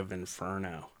think of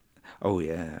Inferno. Oh,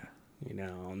 yeah.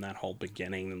 And that whole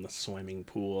beginning in the swimming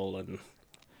pool and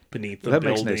beneath the That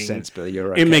building. makes no sense, but you're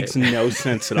right. It makes no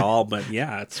sense at all, but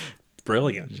yeah, it's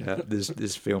brilliant. Yeah,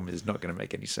 this film is not going to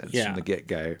make any sense from the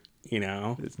get-go.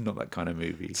 It's not that kind of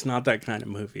movie. It's not that kind of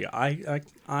movie.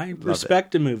 I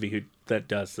respect a movie that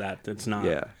does that. That's not.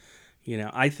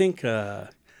 Yeah. I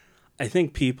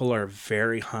think people are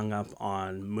very hung up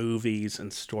on movies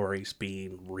and stories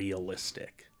being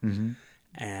realistic,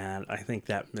 and I think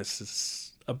that misses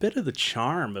a bit of the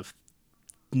charm of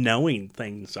knowing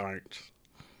things aren't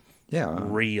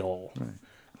real. Right.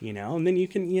 And then you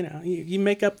can you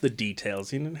make up the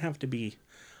details. You don't have to be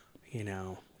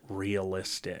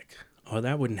realistic. Oh,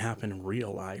 that wouldn't happen in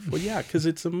real life. Well, yeah, because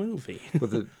it's a movie.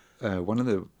 Well, one of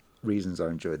the reasons I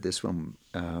enjoyed this one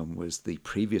was the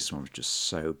previous one was just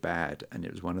so bad, and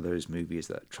it was one of those movies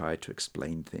that tried to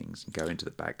explain things and go into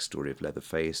the backstory of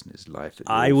Leatherface and his life at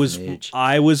the orphanage.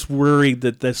 I was worried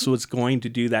that this was going to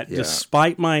do that, Yeah.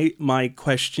 despite my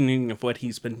questioning of what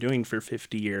he's been doing for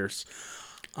 50 years.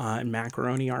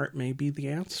 Macaroni art may be the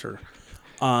answer.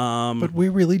 But we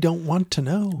really don't want to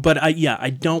know. But I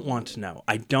don't want to know.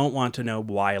 I don't want to know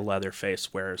why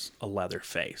Leatherface wears a leather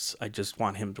face. I just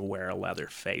want him to wear a leather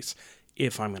face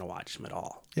if I'm going to watch him at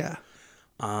all. Yeah.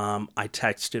 I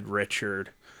texted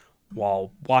Richard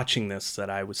while watching this that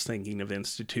I was thinking of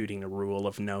instituting a rule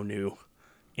of no new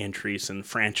entries in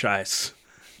franchise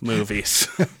movies.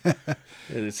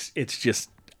 It's just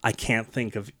I can't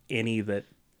think of any that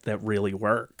really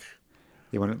work.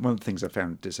 Yeah, one of the things I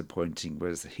found disappointing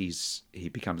was that he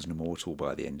becomes an immortal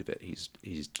by the end of it.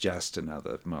 He's just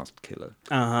another masked killer.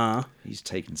 He's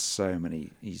taken so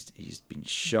many. He's been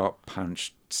shot,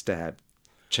 punched, stabbed,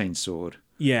 chainsawed.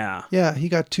 Yeah. Yeah, he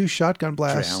got 2 shotgun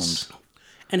blasts. Drowned.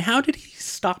 And how did he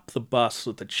stop the bus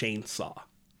with a chainsaw?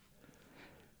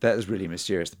 That is really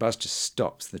mysterious. The bus just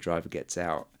stops. The driver gets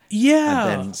out. Yeah.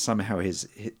 And then somehow his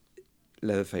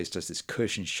Leatherface does this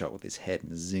cushion shot with his head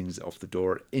and zings it off the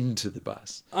door into the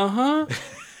bus.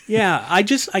 Yeah,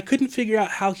 I couldn't figure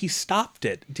out how he stopped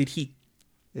it. Did he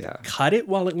cut it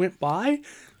while it went by?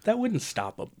 That wouldn't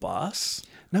stop a bus.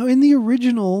 Now, in the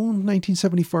original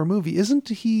 1974 movie,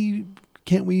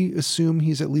 can't we assume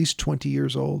he's at least 20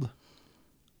 years old?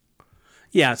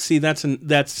 Yeah, see, that's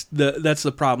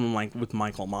the problem, like with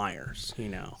Michael Myers.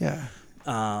 Yeah.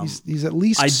 He's at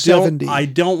least 70. I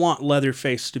don't want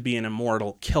Leatherface to be an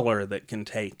immortal killer that can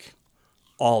take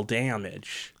all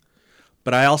damage,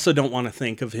 but I also don't want to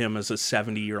think of him as a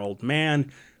 70-year-old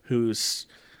man who's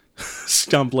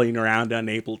stumbling around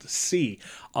unable to see,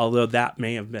 although that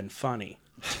may have been funny.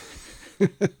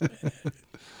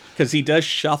 Because he does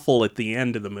shuffle at the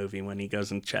end of the movie when he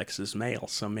goes and checks his mail,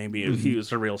 so maybe he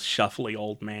was a real shuffly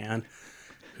old man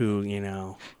who,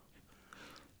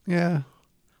 Yeah.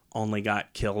 only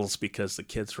got kills because the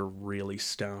kids were really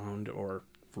stoned or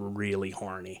really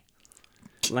horny.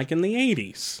 Like in the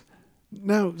 80s.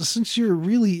 Now, since you're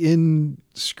really in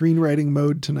screenwriting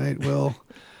mode tonight, Will,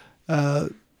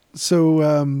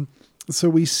 so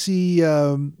we see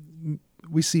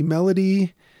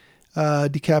Melody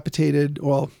decapitated,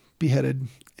 beheaded,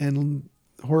 and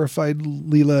horrified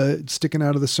Leela sticking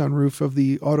out of the sunroof of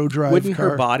the auto drive Wouldn't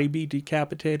car. her body be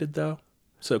decapitated, though?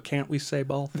 So can't we say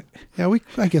both? Yeah,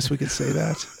 I guess we could say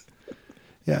that.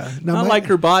 Yeah. Now, Not like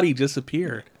her body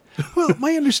disappeared. Well,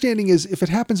 my understanding is if it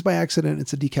happens by accident,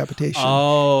 it's a decapitation.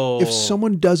 Oh. If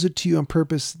someone does it to you on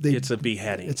purpose, It's a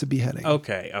beheading. It's a beheading.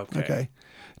 Okay.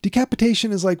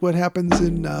 Decapitation is like what happens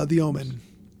in The Omen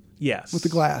Yes. with the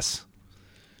glass.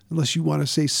 Unless you want to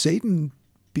say Satan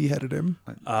beheaded him.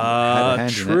 Had a hand in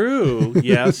it. True.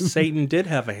 Yes, Satan did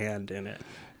have a hand in it.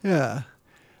 Yeah.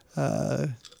 But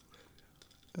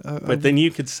then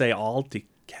you could say all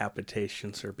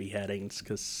decapitations are beheadings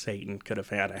because Satan could have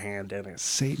had a hand in it.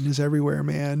 Satan is everywhere,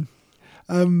 man.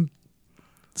 So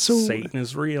Satan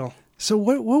is real. So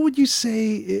what would you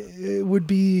say it would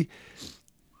be?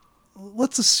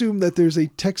 Let's assume that there's a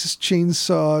Texas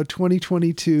Chainsaw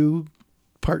 2022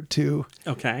 Part 2,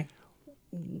 Okay.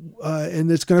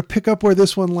 and it's going to pick up where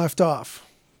this one left off.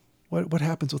 What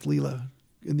happens with Leela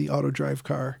in the auto drive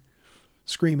car,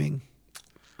 screaming,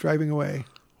 driving away?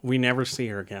 We never see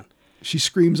her again. She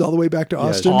screams all the way back to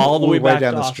Austin. all the way back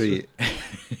down to the Austin. street.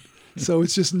 So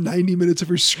it's just 90 minutes of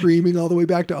her screaming all the way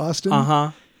back to Austin.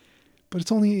 Uh-huh. But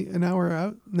it's only an hour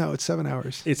out. No, it's 7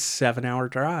 hours. It's 7-hour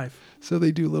drive. So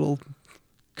they do little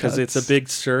Because it's a cuts. big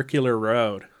circular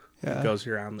road. Yeah. That goes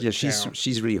around the Yeah, town.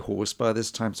 she's really hoarse by this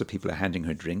time, so people are handing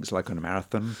her drinks like on a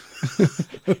marathon.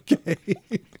 Okay.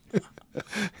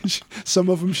 Some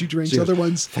of them she drinks, other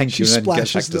ones Thank she you, and then gets back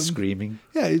splashes to them. screaming.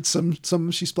 Yeah, it's some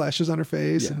she splashes on her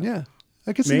face, Yeah. and yeah,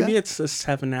 I can see Maybe that. it's a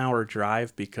 7-hour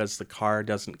drive because the car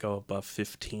doesn't go above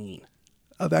 15.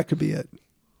 Oh, that could be it.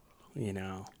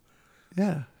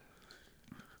 Yeah.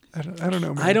 I don't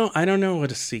know. Man. I don't know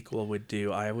what a sequel would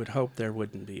do. I would hope there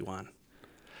wouldn't be one.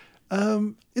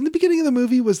 In the beginning of the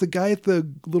movie, was the guy at the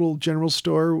little general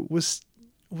store was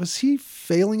he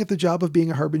failing at the job of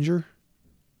being a harbinger?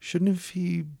 Shouldn't have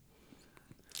he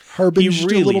harbinged He a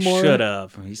really little more? should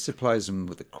have. He supplies them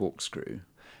with a corkscrew.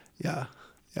 Yeah,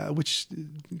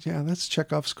 that's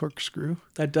Chekhov's corkscrew.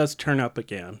 That does turn up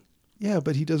again. Yeah,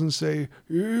 but he doesn't say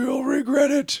you'll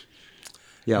regret it.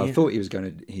 Yeah, I Yeah. thought he's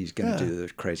going to Yeah. do the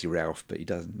Crazy Ralph, but he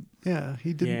doesn't. Yeah,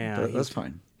 he didn't. Yeah. But that's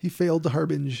fine. He failed to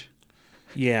harbinge.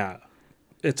 Yeah.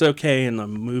 It's okay in the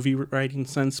movie writing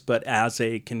sense, but as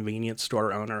a convenience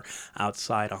store owner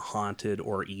outside a haunted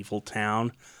or evil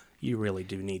town, you really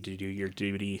do need to do your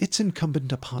duty. It's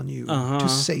incumbent upon you to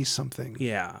say something.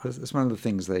 Yeah. That's one of the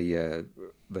things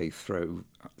they throw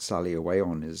Sally away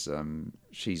on is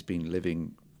she's been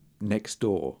living next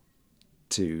door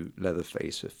to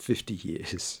Leatherface for 50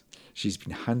 years. She's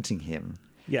been hunting him.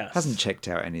 Yes. Hasn't checked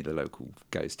out any of the local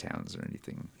ghost towns or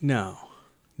anything. No.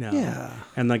 Yeah.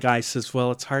 And the guy says, well,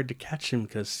 it's hard to catch him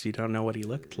because you don't know what he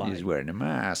looked like. He's wearing a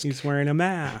mask. He's wearing a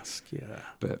mask. Yeah.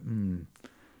 But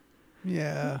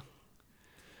Yeah.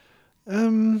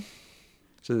 so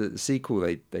the sequel,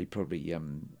 they probably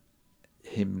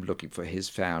him looking for his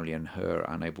family and her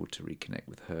unable to reconnect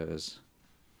with hers.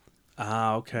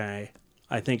 Ah, okay.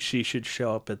 I think she should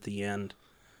show up at the end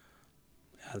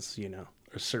as,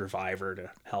 a survivor to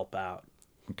help out.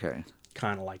 Okay.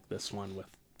 Kind of like this one with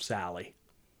Sally.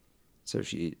 So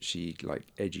she like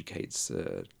educates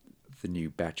the new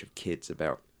batch of kids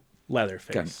about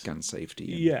Leatherface. gun safety.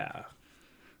 Yeah.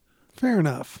 Fair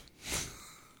enough.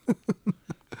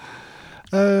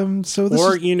 So this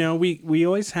Or, is, we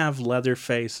always have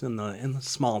Leatherface in the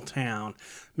small town.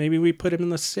 Maybe we put him in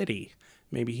the city.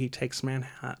 Maybe he takes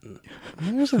Manhattan.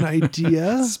 there's an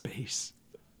idea. Space.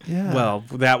 Yeah. Well,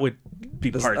 that would be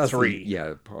That's part 3.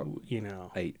 Yeah, part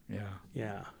 8. Yeah.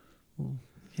 Yeah.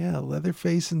 Yeah,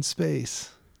 Leatherface in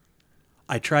space.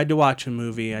 I tried to watch a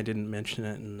movie. I didn't mention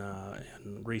it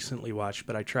and recently watched,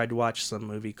 but I tried to watch some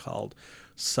movie called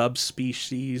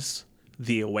Subspecies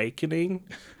The Awakening,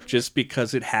 just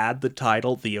because it had the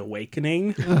title The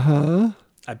Awakening.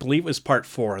 I believe it was part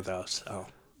 4, though, so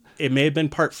it may have been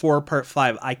part 4 or part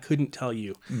 5. I couldn't tell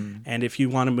you. And if you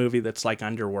want a movie that's like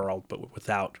Underworld, but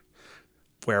without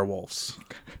werewolves,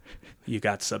 you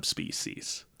got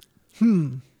Subspecies.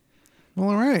 Well,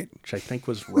 all right. Which I think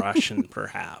was Russian,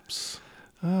 perhaps.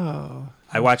 Oh.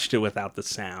 I watched it without the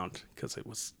sound because it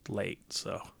was late,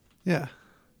 so Yeah.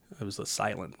 it was a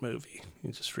silent movie.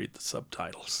 You just read the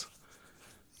subtitles.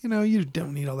 You know, you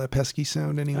don't need all that pesky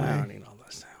sound I don't anyway. need all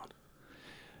that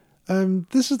sound.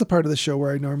 This is the part of the show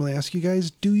where I normally ask you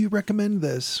guys, do you recommend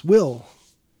this? Will?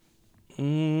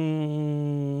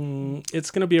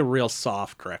 It's going to be a real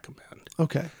soft recommend.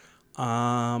 Okay.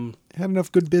 Um, Had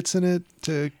enough good bits in it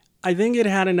to... I think it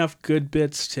had enough good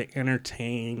bits to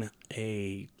entertain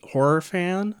a horror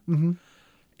fan. Mm-hmm.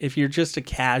 If you're just a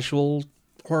casual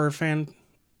horror fan,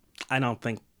 I don't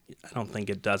think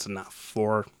it does enough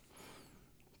for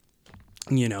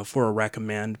a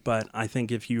recommend. But I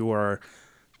think if you are,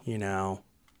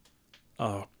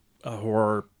 a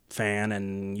horror fan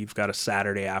and you've got a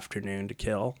Saturday afternoon to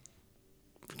kill,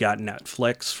 you've got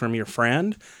Netflix from your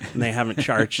friend and they haven't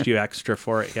charged you extra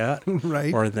for it yet,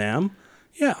 Right. or them,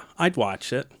 yeah, I'd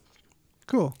watch it.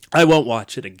 Cool. I won't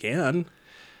watch it again.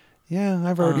 Yeah,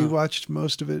 I've already watched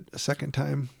most of it a second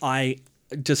time.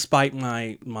 Despite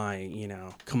my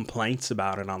complaints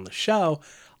about it on the show,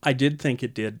 I did think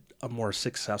it did a more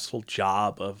successful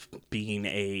job of being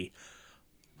a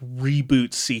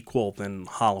reboot sequel than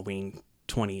Halloween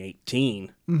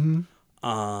 2018. Mm-hmm.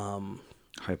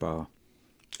 High bar.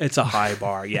 It's a high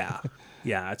bar, yeah.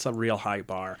 Yeah, it's a real high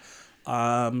bar.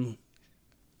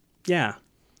 Yeah.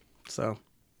 So,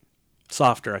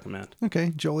 soft recommend.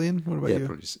 Okay, Jolien, what about Yeah, you?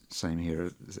 probably same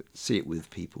here. See it with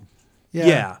people.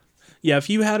 Yeah. If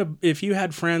you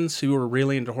had friends who were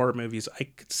really into horror movies, I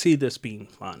could see this being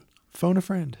fun. Phone a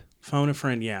friend. Phone a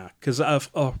friend, yeah. Because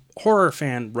a horror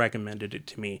fan recommended it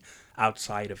to me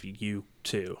outside of you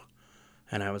two.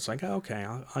 And I was like, oh, okay,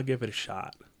 I'll give it a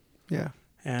shot. Yeah.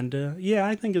 And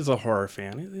I think as a horror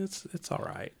fan, it's all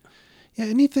right. Yeah,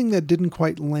 anything that didn't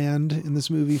quite land in this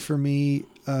movie for me,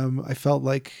 I felt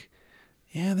like,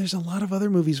 there's a lot of other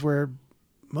movies where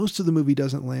most of the movie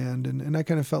doesn't land. And I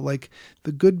kind of felt like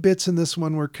the good bits in this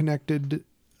one were connected,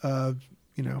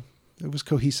 it was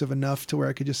cohesive enough to where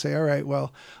I could just say, all right,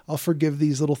 well, I'll forgive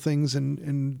these little things.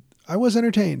 And I was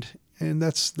entertained. And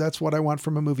that's what I want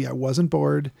from a movie. I wasn't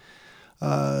bored.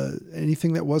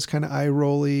 Anything that was kind of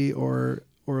eye-rolly or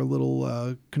a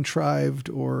little contrived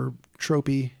or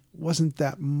tropey wasn't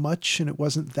that much, and it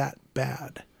wasn't that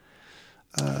bad.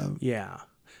 Yeah.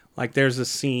 Like there's a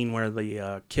scene where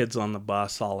the kids on the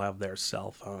bus all have their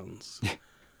cell phones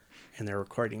and they're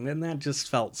recording. And that just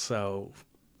felt so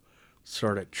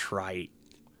sort of trite.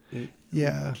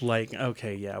 Yeah. Like,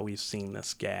 okay, yeah, we've seen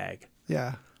this gag.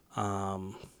 Yeah.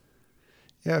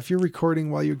 Yeah, if you're recording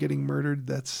while you're getting murdered,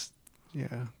 that's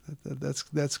going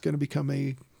to become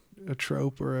a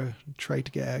trope or a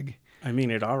trite gag. I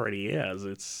mean, it already is.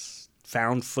 It's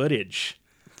found footage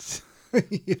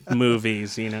Yeah.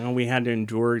 movies, we had to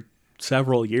endure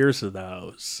several years of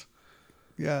those.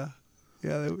 Yeah.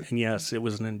 Yeah. And yes, it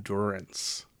was an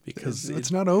endurance because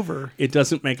It's not over. it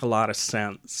doesn't make a lot of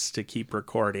sense to keep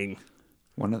recording.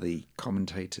 One of the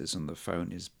commentators on the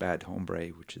phone is Bad Hombre,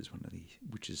 which is one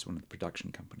of the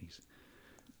production companies.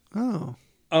 Oh,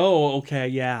 Oh, okay,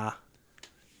 yeah.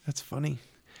 that's funny.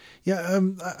 Yeah.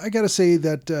 I got to say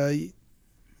that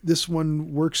this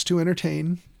one works to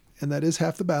entertain, and that is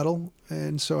half the battle.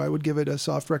 And so I would give it a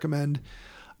soft recommend.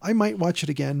 I might watch it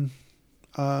again,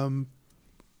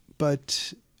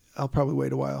 but I'll probably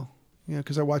wait a while.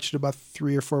 Because I watched it about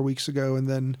 3 or 4 weeks ago, and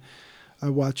then I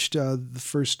watched the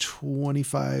first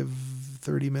 25,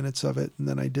 30 minutes of it, and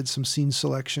then I did some scene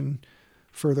selection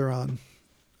further on.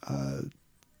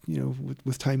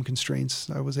 With time constraints,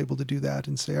 I was able to do that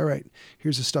and say, all right,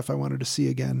 here's the stuff I wanted to see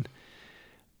again.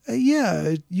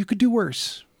 You could do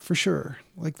worse, for sure.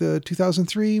 Like the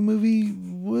 2003 movie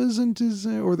wasn't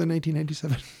or the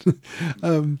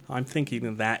 1997. I'm thinking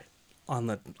of that on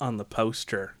the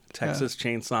poster, Texas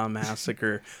Chainsaw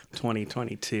Massacre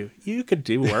 2022. You could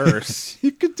do worse.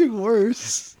 You could do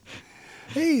worse.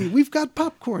 Hey, we've got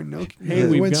popcorn. Okay. Hey,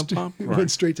 we've got popcorn. It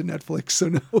went straight to Netflix, so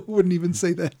no, wouldn't even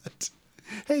say that.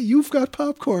 Hey, you've got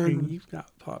popcorn. You've got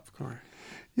popcorn.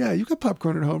 Yeah, you got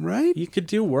popcorn at home, right? You could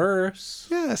do worse.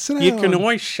 Yeah, sit down. You can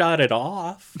always shut it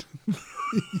off.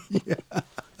 Yeah,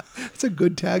 it's a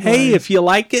good tagline. Hey, if you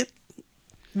like it,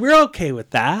 we're okay with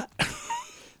that.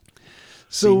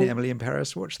 So Seen Emily in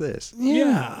Paris? Watch this.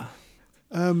 yeah.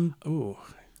 Ooh,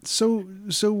 So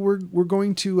we're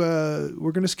going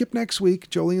to skip next week.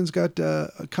 Jolien's got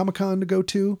a Comic-Con to go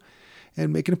to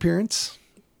and make an appearance.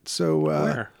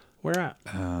 So Where at?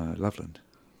 Loveland.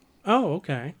 Oh,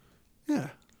 okay. yeah.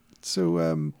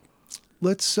 So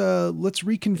let's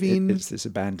reconvene. It's this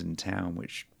abandoned town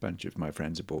which a bunch of my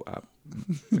friends have bought up.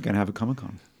 We're going to have a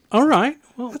Comic-Con. All right.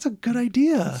 Well, That's a good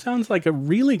idea. sounds like a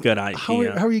really good idea.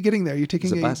 How are you getting there? You're taking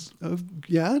It's a bus.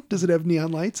 Yeah. Does it have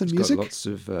neon lights and It's music? got lots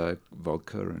of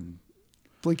vodka and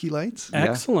Blinky lights. Yeah.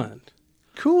 Excellent.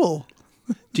 Cool.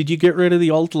 Did you get rid of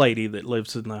the old lady that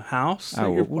lives in the house? that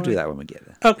oh, you're we'll do buying? that when we get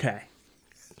there. Okay.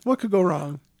 What could go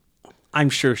wrong? I'm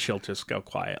sure she'll just go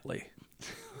quietly.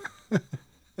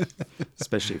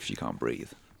 Especially if she can't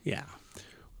breathe. Yeah.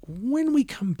 When we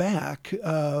come back,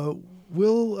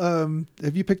 we'll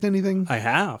have you picked anything? I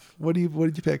have. What did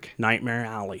you pick? Nightmare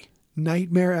Alley.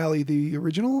 Nightmare Alley, the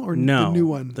original or No. the new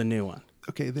one? The new one.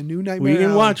 Okay, the new Nightmare We can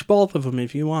Alley. watch both of them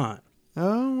if you want.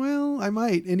 Oh, well, I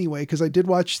might anyway, because I did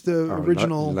watch the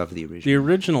original. Love the original. The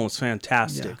original is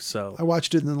fantastic. Yeah. So I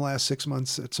watched it in the last 6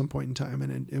 months at some point in time,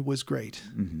 and it was great.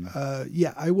 Mm-hmm.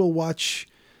 Yeah, I will watch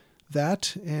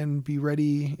that and be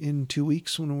ready in 2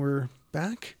 weeks when we're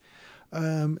back.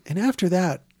 And after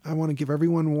that, I want to give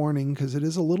everyone warning because it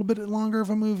is a little bit longer of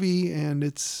a movie, and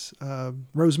it's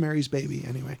Rosemary's Baby.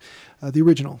 Anyway, the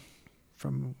original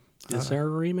from. is there a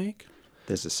remake?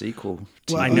 There's a sequel.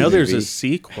 To Well, I the know there's a movie.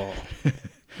 sequel.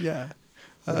 Yeah,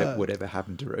 Whatever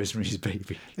happened to Rosemary's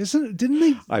Baby? didn't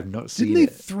they? I've not seen Didn't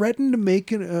they it. threaten to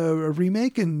make a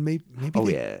remake, and maybe Oh,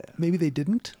 they, yeah. maybe they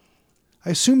didn't.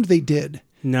 I assumed they did.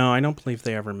 No, I don't believe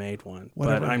they ever made one.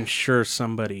 Whatever. But I'm sure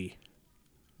somebody.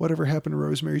 Whatever happened to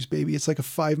Rosemary's Baby? It's like a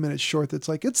 5-minute short that's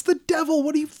like, it's the devil.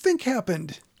 What do you think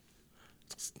happened?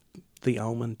 The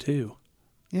Omen 2.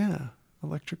 Yeah,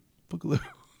 Electric Boogaloo.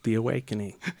 The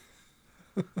Awakening.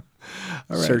 All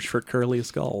right. Search for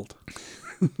Curly's Gold.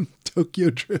 Tokyo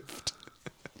Drift.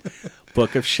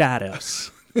 Book of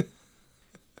Shadows.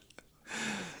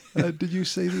 Did you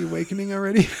say The Awakening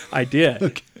already? I did.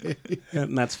 Okay.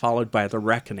 And that's followed by The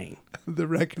Reckoning. The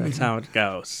Reckoning. That's how it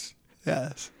goes.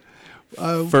 Yes.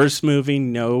 First movie,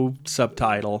 no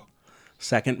subtitle.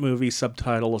 Second movie,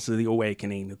 subtitle is The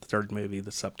Awakening. The third movie,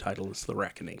 the subtitle is The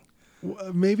Reckoning.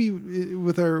 Maybe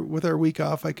with our week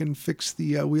off, I can fix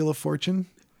the Wheel of Fortune,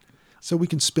 so we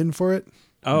can spin for it.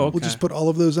 Oh, okay. We'll just put all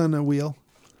of those on a wheel.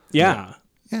 Yeah.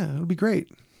 Yeah, it'll be great.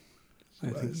 I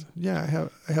think so. Yeah,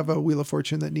 I have a Wheel of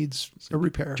Fortune that needs a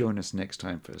repair. Join us next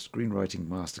time for a screenwriting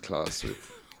masterclass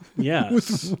with Yes.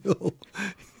 With Will.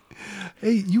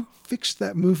 Hey, you fixed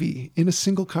that movie in a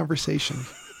single conversation.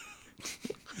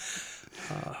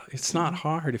 It's not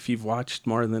hard if you've watched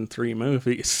more than 3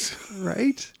 movies.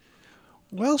 Right?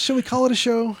 Well, shall we call it a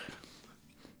show?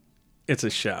 It's a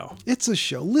show. It's a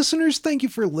show. Listeners, thank you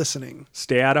for listening.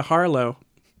 Stay out of Harlow.